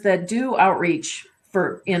brands that do outreach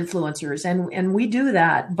for influencers and we do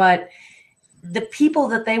that, but the people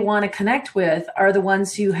that they want to connect with are the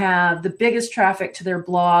ones who have the biggest traffic to their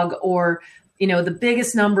blog or, the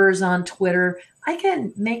biggest numbers on Twitter. I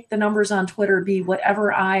can make the numbers on Twitter be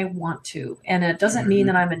whatever I want to. And it doesn't mean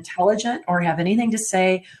that I'm intelligent or have anything to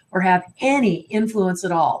say or have any influence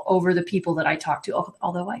at all over the people that I talk to,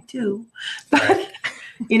 although I do. But, right.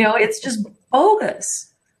 It's just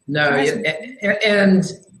bogus. No, and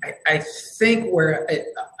I think where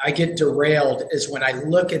I get derailed is when I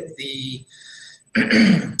look at the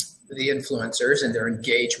influencers and their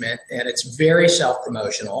engagement, and it's very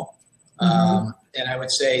self-promotional. And I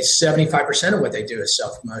would say 75% of what they do is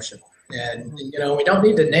self-promotional. And, we don't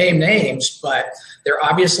need to name names, but they're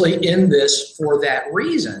obviously in this for that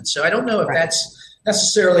reason. So I don't know if that's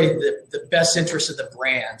necessarily the best interest of the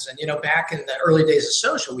brands. And, back in the early days of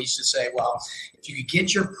social, we used to say, well, if you could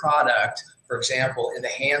get your product, for example, in the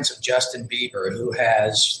hands of Justin Bieber, who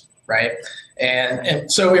has, right?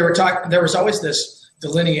 And so we were talking, there was always this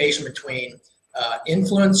delineation between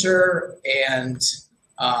influencer and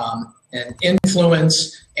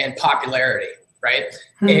influence and popularity, right?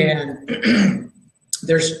 And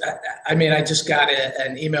I just got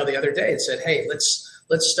an email the other day. It said, hey, let's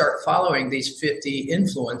start following these 50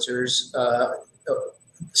 influencers,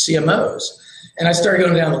 CMOs. And I started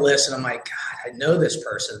going down the list and I'm like, God, I know this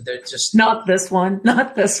person. They're just not this one. Yeah.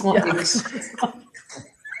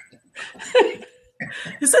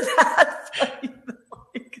 Isn't that funny?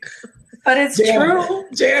 But it's true.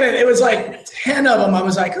 Janet, it was like 10 of them. I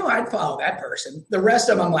was like, oh, I'd follow that person. The rest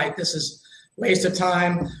of them, I'm like, this is waste of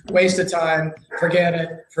time, forget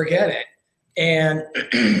it. And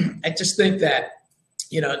I just think that,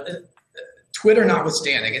 Twitter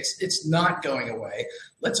notwithstanding, it's not going away.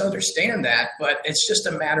 Let's understand that. But it's just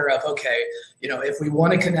a matter of, okay, if we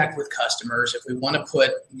want to connect with customers, if we want to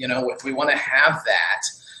put, if we want to have that,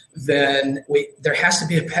 then there has to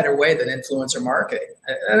be a better way than influencer marketing.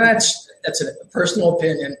 And that's a personal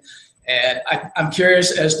opinion. And I'm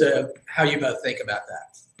curious as to how you both think about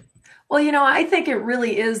that. Well, I think it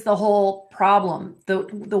really is the whole problem. The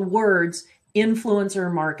words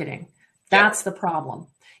influencer marketing. That's the problem.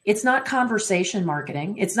 It's not conversation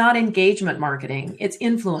marketing. It's not engagement marketing. It's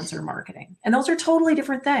influencer marketing. And those are totally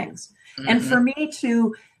different things. Mm-hmm. And for me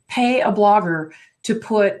to pay a blogger to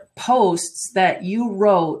put posts that you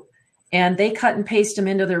wrote and they cut and paste them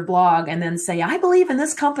into their blog and then say, I believe in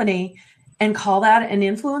this company and call that an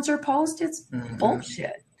influencer post, it's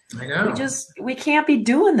bullshit. I know. We can't be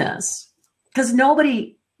doing this because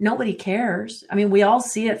nobody cares. I mean, we all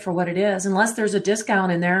see it for what it is. Unless there's a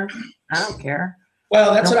discount in there, I don't care.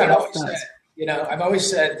 Well, that's what I've always said. You know, I've always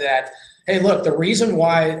said that, hey, look, the reason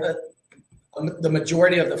why the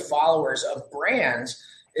majority of the followers of brands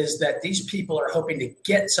is that these people are hoping to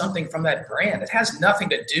get something from that brand. It has nothing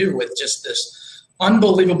to do with just this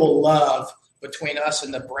unbelievable love between us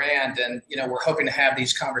and the brand. And, you know, we're hoping to have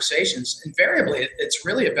these conversations. Invariably, it's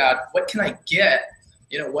really about what can I get?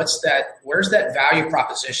 You know, where's that value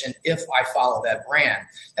proposition if I follow that brand?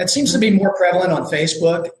 That seems to be more prevalent on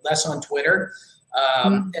Facebook, less on Twitter.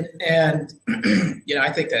 And you know,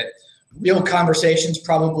 I think that real conversations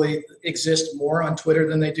probably exist more on Twitter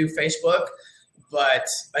than they do Facebook. But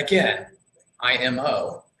again,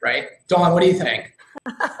 IMO, right? Dawn, what do you think?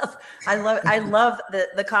 I love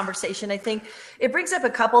the conversation. I think it brings up a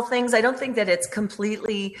couple things. I don't think that it's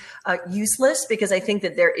completely useless, because I think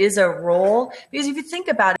that there is a role. Because if you think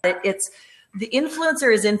about it, it's the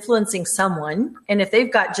influencer is influencing someone, and if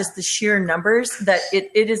they've got just the sheer numbers, that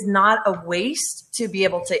it is not a waste to be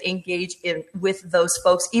able to engage with those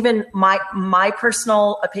folks. Even my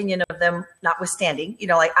personal opinion of them notwithstanding, you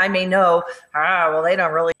know, like I may know, well, they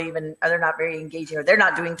don't really they're not very engaging, or they're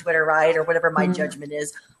not doing Twitter right, or whatever my judgment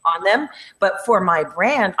is on them. But for my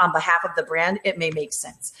brand, on behalf of the brand, it may make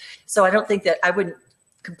sense. So I don't think that I wouldn't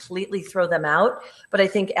completely throw them out. But I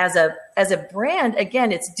think as a brand,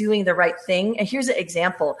 again, it's doing the right thing. And here's an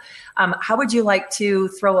example. How would you like to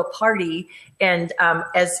throw a party, and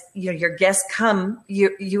as you know, your guests come,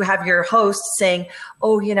 you have your host saying,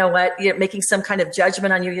 oh, you know what, you're making some kind of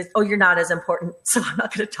judgment on you. Oh, you're not as important, so I'm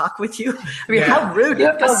not going to talk with you. I mean, how rude. You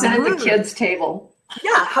have to sit at the kids' table.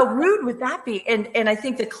 Yeah, how rude would that be? And I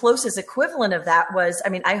think the closest equivalent of that was, I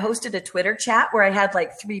mean, I hosted a Twitter chat where I had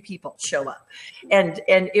like 3 people show up, and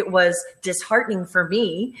it was disheartening for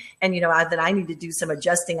me. And, you know, that I need to do some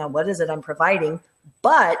adjusting on what is it I'm providing.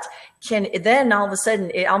 But then all of a sudden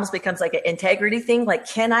it almost becomes like an integrity thing. Like,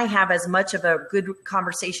 can I have as much of a good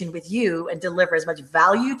conversation with you and deliver as much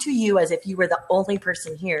value to you as if you were the only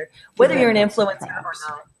person here, whether you're an influencer or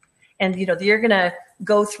not? And, you know, you're going to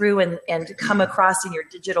go through and come across in your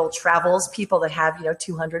digital travels people that have, you know,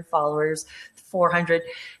 200 followers, 400,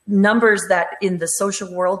 numbers that in the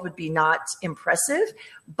social world would be not impressive.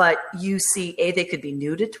 But you see, they could be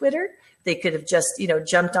new to Twitter. They could have just, you know,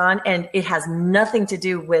 jumped on, and it has nothing to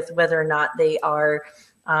do with whether or not they are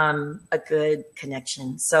a good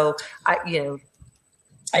connection. So,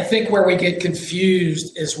 I think where we get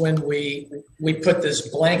confused is when we put this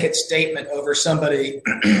blanket statement over somebody,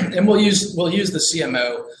 and we'll use the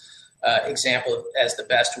CMO example as the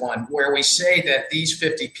best one, where we say that these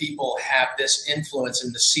 50 people have this influence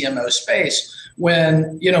in the CMO space,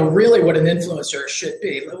 when, you know, really what an influencer should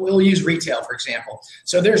be. We'll use retail, for example.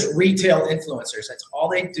 So there's retail influencers. That's all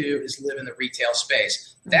they do is live in the retail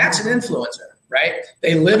space. That's an influencer, right?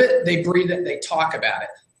 They live it, they breathe it, they talk about it.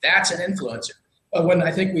 That's an influencer. But when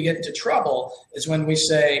I think we get into trouble is when we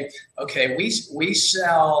say, okay, we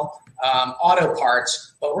sell auto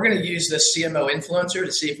parts, but we're going to use this CMO influencer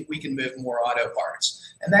to see if we can move more auto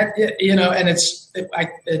parts. And that, you know, and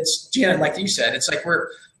it's Janet, like you said, it's like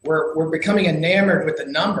we're becoming enamored with the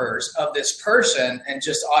numbers of this person and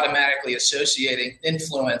just automatically associating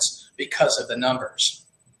influence because of the numbers.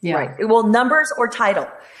 Yeah. Right. Well, numbers or title.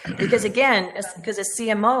 Because again, because a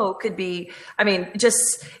CMO could be,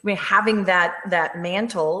 having that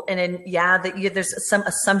mantle, and then there's some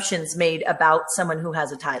assumptions made about someone who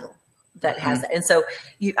has a title that has that. And so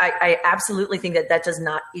I absolutely think that does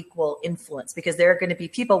not equal influence, because there are going to be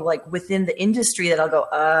people like within the industry that'll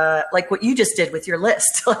go, like what you just did with your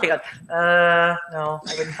list. Like, no,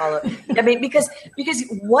 I wouldn't follow it. I mean, because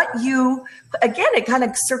what you, again, it kind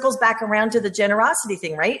of circles back around to the generosity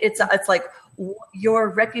thing, right? It's like your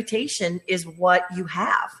reputation is what you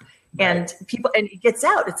have. And people, and it gets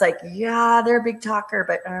out. It's like, yeah, they're a big talker,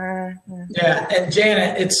 but yeah. And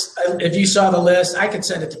Janet, it's, if you saw the list, I could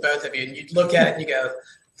send it to both of you, and you'd look at it and you go,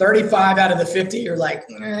 35 out of the 50. You're like,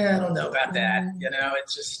 I don't know about that. You know,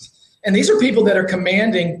 it's just, and these are people that are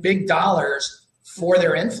commanding big dollars for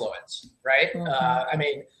their influence, right?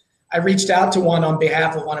 Mm-hmm. I reached out to one on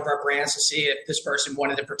behalf of one of our brands to see if this person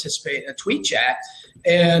wanted to participate in a tweet chat,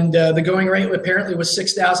 and the going rate apparently was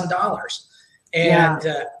 $6,000. And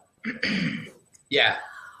yeah,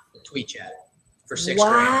 the tweet chat for $6,000.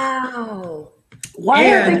 Wow. Why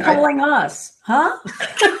are they calling us? Huh?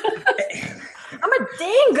 I'm a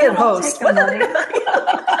dang good host. And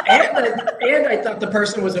I thought the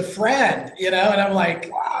person was a friend, you know, and I'm like,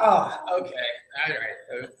 wow, okay. All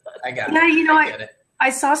right. I got it. Yeah, you know, I get it. I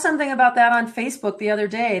saw something about that on Facebook the other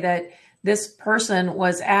day, this person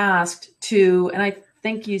was asked to, and I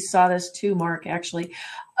think you saw this too, Mark, actually.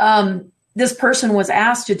 This person was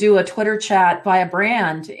asked to do a Twitter chat by a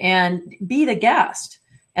brand and be the guest.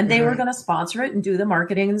 And they were going to sponsor it and do the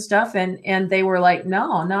marketing and stuff. And they were like,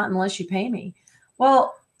 no, not unless you pay me.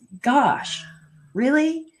 Well, gosh,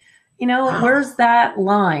 really? Where's that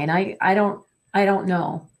line? I don't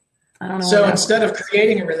know. I don't know. So instead of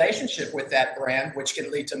creating a relationship with that brand, which can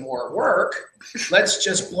lead to more work, let's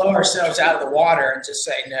just blow ourselves out of the water and just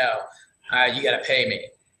say, no, you got to pay me.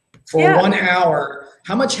 For 1 hour,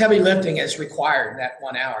 how much heavy lifting is required in that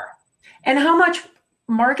 1 hour? And how much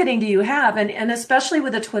marketing do you have? And especially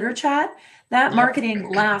with a Twitter chat, that marketing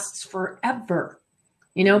lasts forever.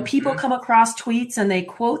 People come across tweets and they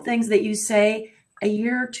quote things that you say a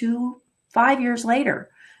year, 2, 5 years later.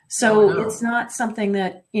 So it's not something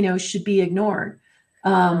that, should be ignored.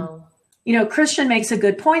 Christian makes a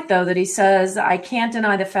good point, though, that he says, I can't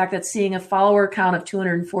deny the fact that seeing a follower count of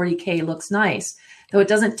 240K looks nice, though it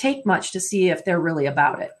doesn't take much to see if they're really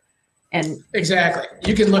about it. And exactly.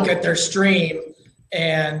 You can look at their stream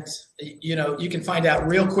and, you can find out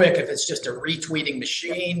real quick if it's just a retweeting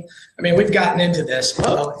machine. I mean, we've gotten into this.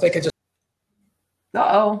 If they could just.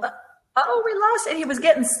 Oh, we lost it. He was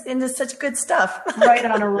getting into such good stuff. Right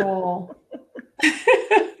on a roll.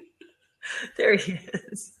 There he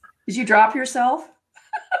is. Did you drop yourself?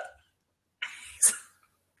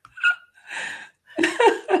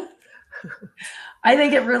 I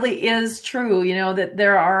think it really is true, that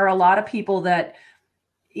there are a lot of people that,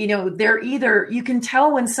 they're either, you can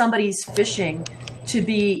tell when somebody's fishing to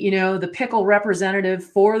be, the pickle representative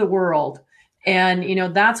for the world. And,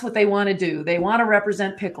 that's what they want to do. They want to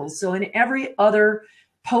represent pickles. So in every other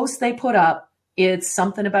post they put up, it's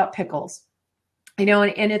something about pickles, and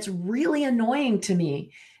it's really annoying to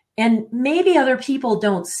me. And maybe other people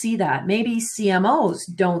don't see that. Maybe CMOs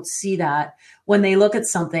don't see that when they look at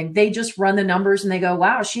something. They just run the numbers and they go,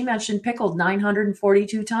 wow, she mentioned pickles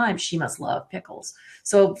 942 times. She must love pickles.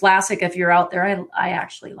 So Vlasic, if you're out there, I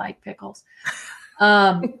actually like pickles.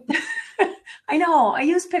 I know I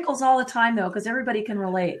use pickles all the time though, because everybody can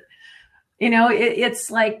relate.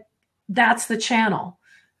 It's like, that's the channel,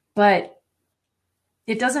 but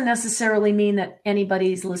it doesn't necessarily mean that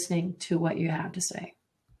anybody's listening to what you have to say.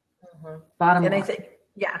 Bottom line. I think,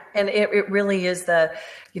 and it really is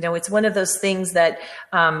it's one of those things that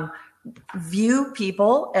view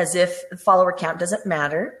people as if follower count doesn't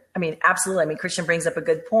matter. I mean, absolutely. I mean, Christian brings up a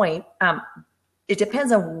good point. It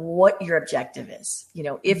depends on what your objective is.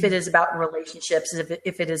 If it is about relationships,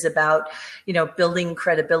 if it is about, building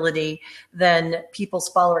credibility, then people's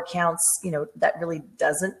follower counts, that really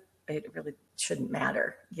shouldn't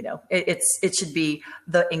matter. It should be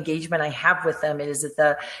the engagement I have with them. Is it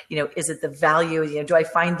the value? Do I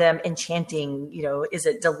find them enchanting? Is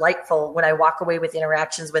it delightful when I walk away with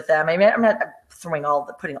interactions with them? I mean, I'm not putting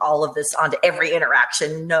all of this onto every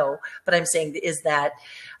interaction. No, but I'm saying, is that,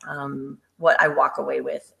 what I walk away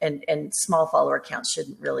with, and small follower counts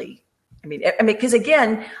shouldn't really, I mean, because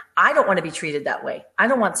again, I don't want to be treated that way. I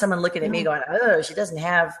don't want someone looking at me going, oh, she doesn't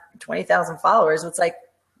have 20,000 followers. It's like,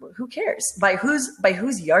 who cares? By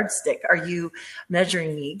whose yardstick are you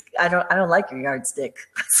measuring me? I don't like your yardstick.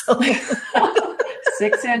 So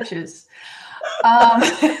 6 inches.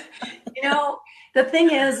 The thing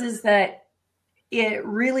is that it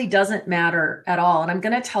really doesn't matter at all. And I'm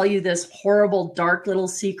going to tell you this horrible, dark little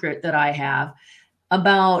secret that I have.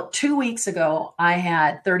 About 2 weeks ago, I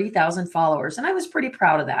had 30,000 followers, and I was pretty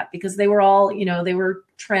proud of that because they were all, they were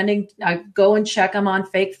trending. I go and check them on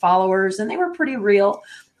fake followers, and they were pretty real.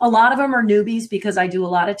 A lot of them are newbies because I do a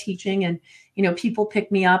lot of teaching, and, people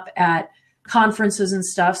pick me up at conferences and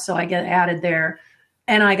stuff. So I get added there,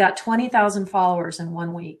 and I got 20,000 followers in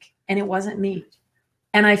 1 week, and it wasn't me.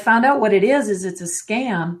 And I found out what it is it's a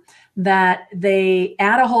scam that they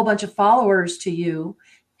add a whole bunch of followers to you,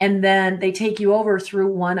 and then they take you over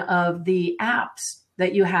through one of the apps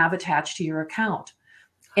that you have attached to your account.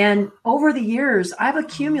 And over the years, I've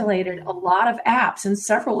accumulated a lot of apps, and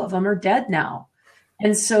several of them are dead now.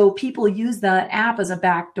 And so people use that app as a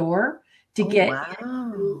back door to get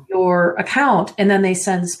into your account, and then they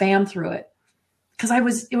send spam through it.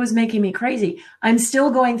 Because it was making me crazy. I'm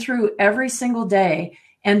still going through every single day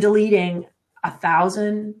and deleting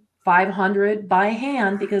 1,500 by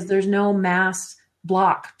hand because there's no mass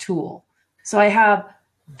block tool. So I have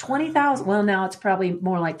 20,000. Well, now it's probably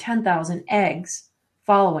more like 10,000 eggs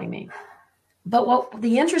following me. But what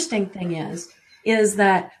the interesting thing is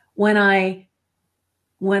that when I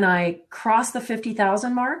crossed the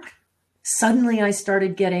 50,000 mark, suddenly I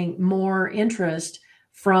started getting more interest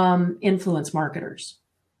from influence marketers.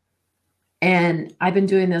 And I've been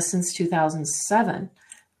doing this since 2007,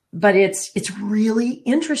 but it's really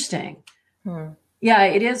interesting. Yeah,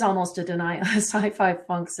 it is almost a denial. Sci-Fi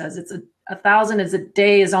Funk says it's 1,000 is a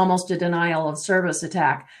day is almost a denial of service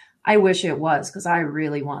attack. I wish it was, because I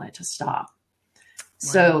really want it to stop.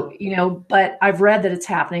 Wow. So, but I've read that it's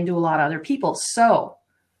happening to a lot of other people. So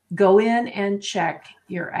go in and check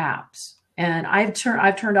your apps. And I've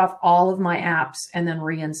turned off all of my apps and then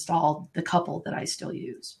reinstalled the couple that I still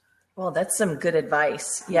use. Well, that's some good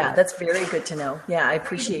advice. Yeah, that's very good to know. Yeah, I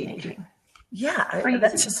appreciate it. Yeah,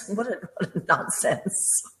 that's just what a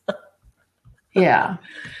nonsense. Yeah.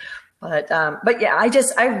 But yeah,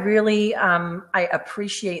 I really I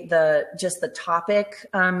appreciate the topic,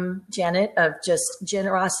 Janet, of just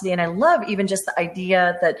generosity, and I love even just the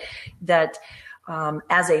idea that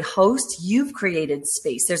as a host, you've created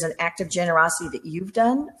space. There's an act of generosity that you've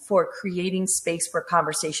done for creating space for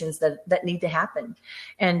conversations that need to happen.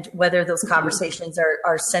 And whether those conversations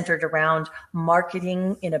are centered around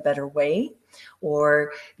marketing in a better way,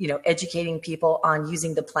 or, educating people on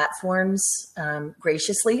using the platforms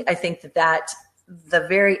graciously, I think that the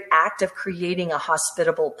very act of creating a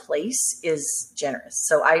hospitable place is generous.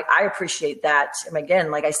 So I appreciate that. And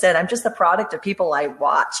again, like I said, I'm just the product of people I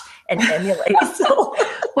watch and emulate. So.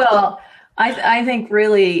 Well, I think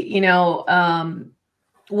really,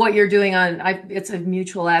 what you're doing it's a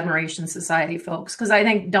mutual admiration society, folks, because I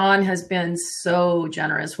think Dawn has been so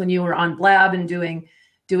generous when you were on Blab and doing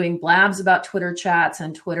blabs about Twitter chats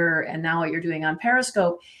and Twitter, and now what you're doing on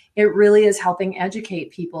Periscope. It really is helping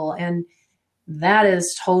educate people, and that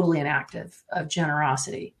is totally an act of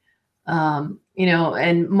generosity.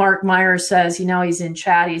 And Mark Myers says, he's in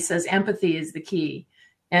chat, he says empathy is the key.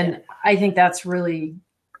 And I think that's really,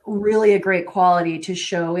 really a great quality to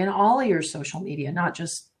show in all of your social media, not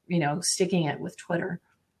just, sticking it with Twitter.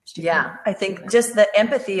 Yeah, I think just the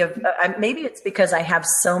empathy of maybe it's because I have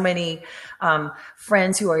so many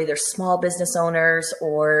friends who are either small business owners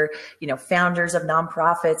or, founders of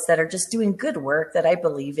nonprofits that are just doing good work that I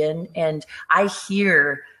believe in. And I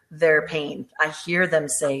hear their pain. I hear them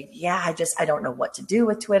say, yeah, I don't know what to do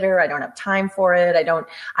with Twitter. I don't have time for it.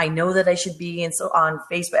 I know that I should be on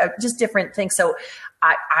Facebook, just different things. So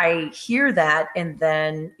I hear that. And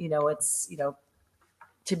then, it's,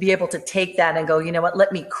 to be able to take that and go,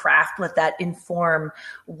 let that inform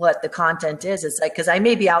what the content is. It's like, cause I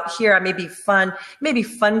may be out here, it may be fun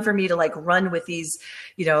for me to like run with these,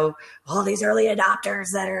 all these early adopters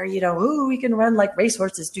that are, we can run like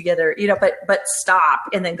racehorses together, but stop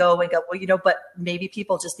and then go, well, but maybe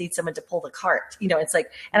people just need someone to pull the cart, it's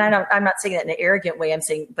like, and I'm not saying that in an arrogant way. I'm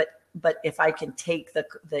saying, but if I can take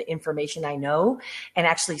the information I know and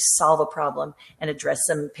actually solve a problem and address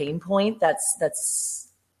some pain point,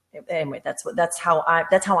 anyway, that's how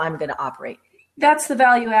I'm going to operate. That's the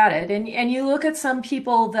value added. And you look at some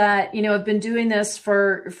people that, have been doing this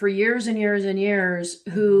for years and years and years,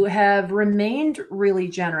 who have remained really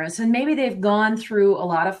generous. And maybe they've gone through a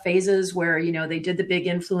lot of phases where, they did the big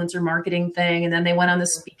influencer marketing thing, and then they went on the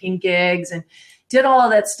speaking gigs and did all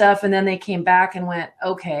of that stuff. And then they came back and went,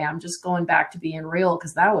 okay, I'm just going back to being real,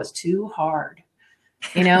 because that was too hard.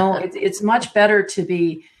 It's much better to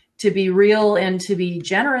be real and to be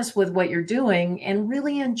generous with what you're doing and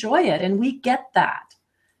really enjoy it. And we get that,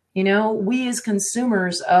 we as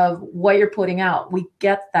consumers of what you're putting out, we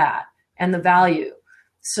get that and the value.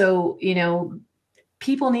 So,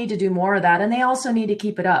 people need to do more of that, and they also need to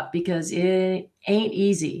keep it up, because it ain't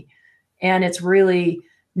easy. And it's really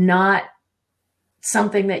not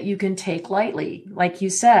something that you can take lightly. Like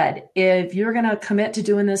you said, if you're going to commit to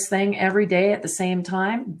doing this thing every day at the same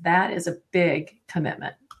time, that is a big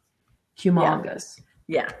commitment. Humongous.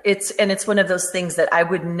 Yeah. It's one of those things that I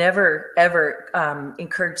would never, ever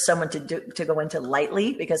encourage someone to go into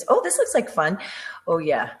lightly, because, oh, this looks like fun. Oh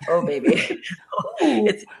yeah. Oh baby.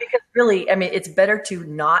 It's because really, it's better to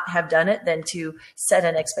not have done it than to set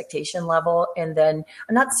an expectation level. And then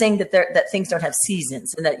I'm not saying that things don't have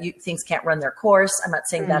seasons and that things can't run their course. I'm not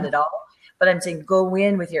saying that at all. But I'm saying go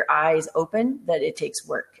in with your eyes open, that it takes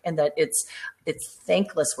work, and that it's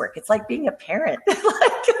thankless work. It's like being a parent.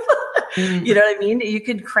 You know what I mean? You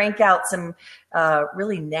could crank out some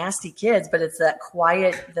really nasty kids, but it's that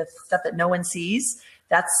quiet, the stuff that no one sees.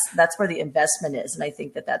 That's where the investment is. And I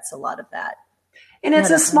think that's a lot of that. And it's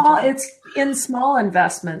it's in small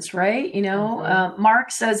investments, right?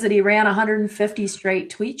 Mark says that he ran 150 straight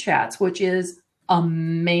tweet chats, which is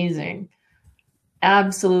amazing.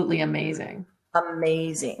 Absolutely amazing.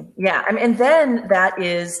 Amazing. Yeah. And then that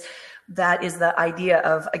is that is the idea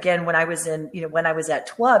of, again, when I was at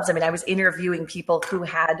TWUBS, I mean, I was interviewing people who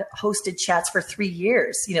had hosted chats for 3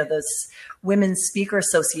 years, those Women's Speaker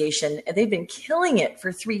Association, and they've been killing it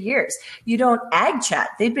for 3 years. You don't ag chat.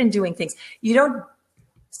 They've been doing things. You don't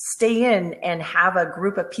stay in and have a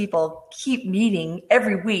group of people keep meeting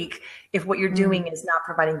every week if what you're doing is not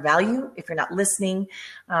providing value, if you're not listening.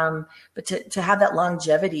 But to have that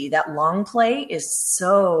longevity, that long play is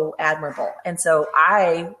so admirable. And so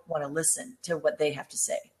I want to listen to what they have to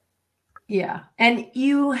say. Yeah. And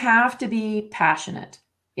you have to be passionate.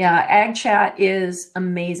 Yeah. Ag chat is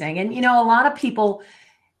amazing. And, a lot of people,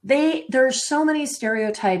 there's so many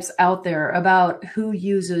stereotypes out there about who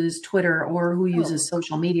uses Twitter or who uses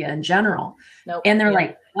social media in general. Nope. And they're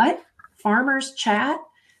like, what? Farmers chat?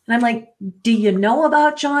 And I'm like, do you know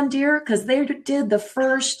about John Deere? Because they did the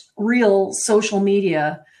first real social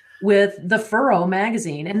media with the Furrow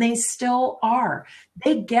magazine, and they still are.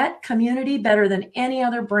 They get community better than any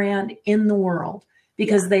other brand in the world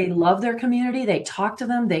because they love their community. They talk to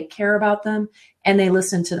them, they care about them, and they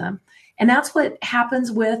listen to them. And that's what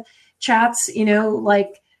happens with chats,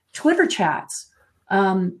 like Twitter chats.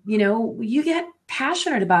 You get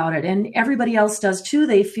passionate about it, and everybody else does too.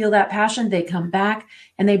 They feel that passion, they come back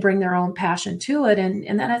and they bring their own passion to it.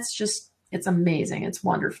 And then it's amazing. It's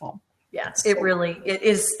wonderful. Yes, it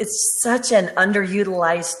is. It's such an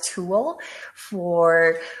underutilized tool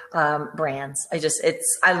for brands.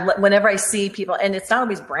 Whenever I see people, and it's not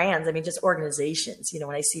always brands, I mean, just organizations,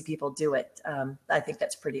 when I see people do it, I think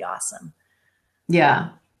that's pretty awesome. Yeah.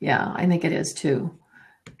 Yeah. I think it is too.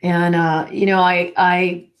 And, I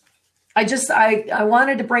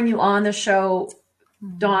wanted to bring you on the show,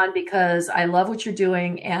 Dawn, because I love what you're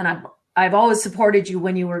doing. And I've always supported you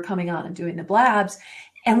when you were coming on and doing the Blabs.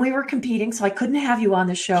 And we were competing, so I couldn't have you on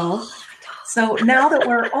the show. So now that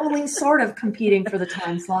we're only sort of competing for the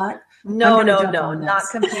time slot. No, not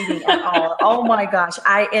competing at all. Oh my gosh.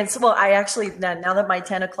 I actually, now that my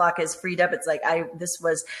 10 o'clock is freed up, it's like, this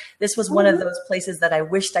was one of those places that I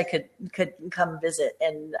wished I could come visit.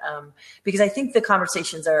 And, because I think the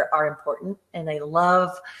conversations are important, and I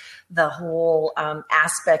love the whole,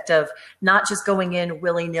 aspect of not just going in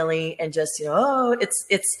willy nilly and just,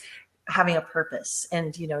 it's having a purpose.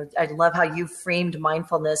 And, I love how you framed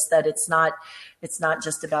mindfulness, that it's not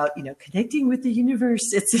just about, connecting with the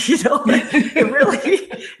universe. It's, it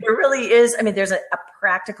really is. I mean, there's a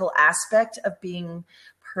practical aspect of being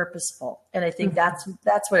purposeful. And I think that's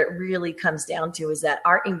what it really comes down to, is that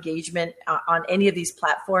our engagement on any of these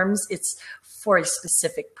platforms, it's for a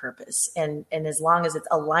specific purpose. And as long as it's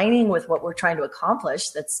aligning with what we're trying to accomplish,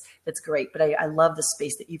 that's great. But I love the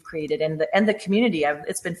space that you've created and the community.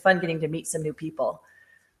 It's been fun getting to meet some new people.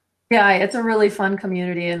 Yeah, it's a really fun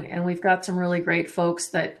community, and we've got some really great folks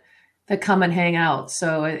that come and hang out.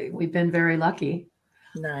 So we've been very lucky.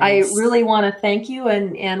 Nice. I really want to thank you.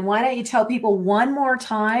 And why don't you tell people one more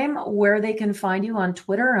time where they can find you on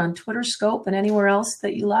Twitter, on Twitterscope, and anywhere else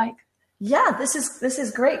that you like? Yeah, this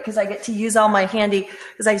is great because I get to use all my handy,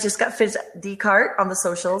 because I just got Fizz Decart on the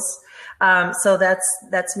socials. So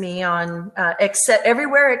that's me on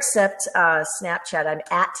everywhere except Snapchat. I'm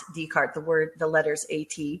at Decart, the letters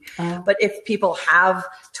AT. But if people have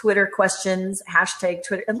Twitter questions, hashtag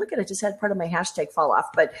Twitter, and look at it, just had part of my hashtag fall off.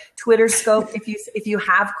 But Twitterscope, if you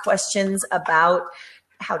have questions about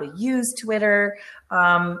how to use Twitter,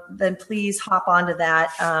 then please hop onto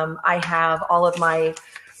that. I have all of my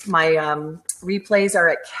replays are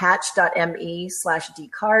at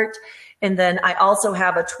catch.me/Decart. And then I also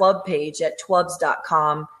have a TWUB page at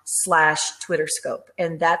twubs.com/Twitterscope.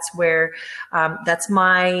 And that's where, that's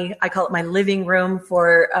I call it my living room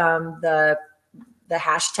for the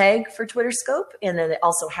hashtag for Twitterscope. And then it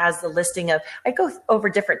also has the listing of, I go over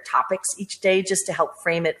different topics each day just to help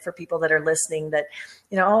frame it for people that are listening that,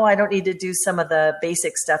 I don't need to do some of the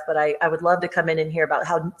basic stuff, but I would love to come in and hear about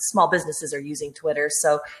how small businesses are using Twitter.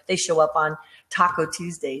 So they show up on Taco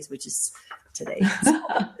Tuesdays, which is today.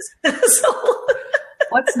 So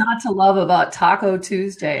what's not to love about Taco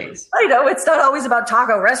Tuesdays? I know it's not always about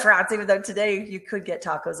taco restaurants, even though today you could get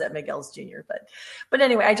tacos at Miguel's Jr. But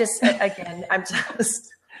anyway, I'm just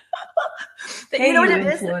you know what it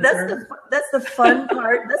is? That's the fun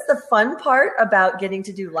part. That's the fun part about getting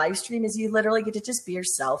to do live stream, is you literally get to just be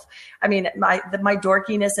yourself. I mean, my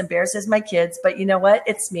dorkiness embarrasses my kids, but you know what?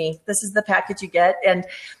 It's me. This is the package you get. And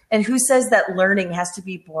who says that learning has to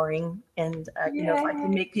be boring? And if I can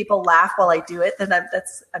make people laugh while I do it, then I'm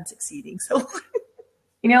succeeding. So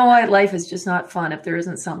you know what? Life is just not fun if there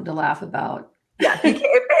isn't something to laugh about. Yeah.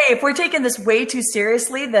 If we're taking this way too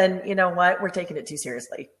seriously, then you know what? We're taking it too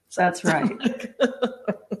seriously. So. That's right.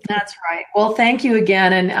 That's right. Well, thank you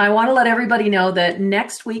again. And I want to let everybody know that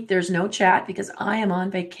next week there's no chat because I am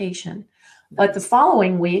on vacation. But the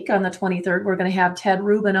following week on the 23rd, we're going to have Ted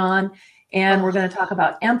Rubin on, and we're going to talk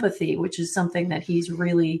about empathy, which is something that he's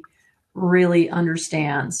really, really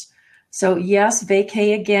understands. So yes,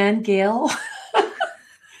 vacay again, Gail.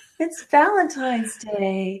 It's Valentine's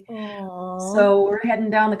Day. Aww. So we're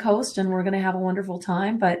heading down the coast and we're going to have a wonderful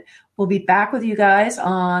time, but we'll be back with you guys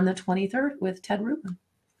on the 23rd with Ted Rubin.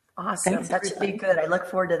 Awesome. Thanks, That should be everybody. good. I look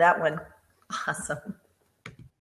forward to that one. Awesome.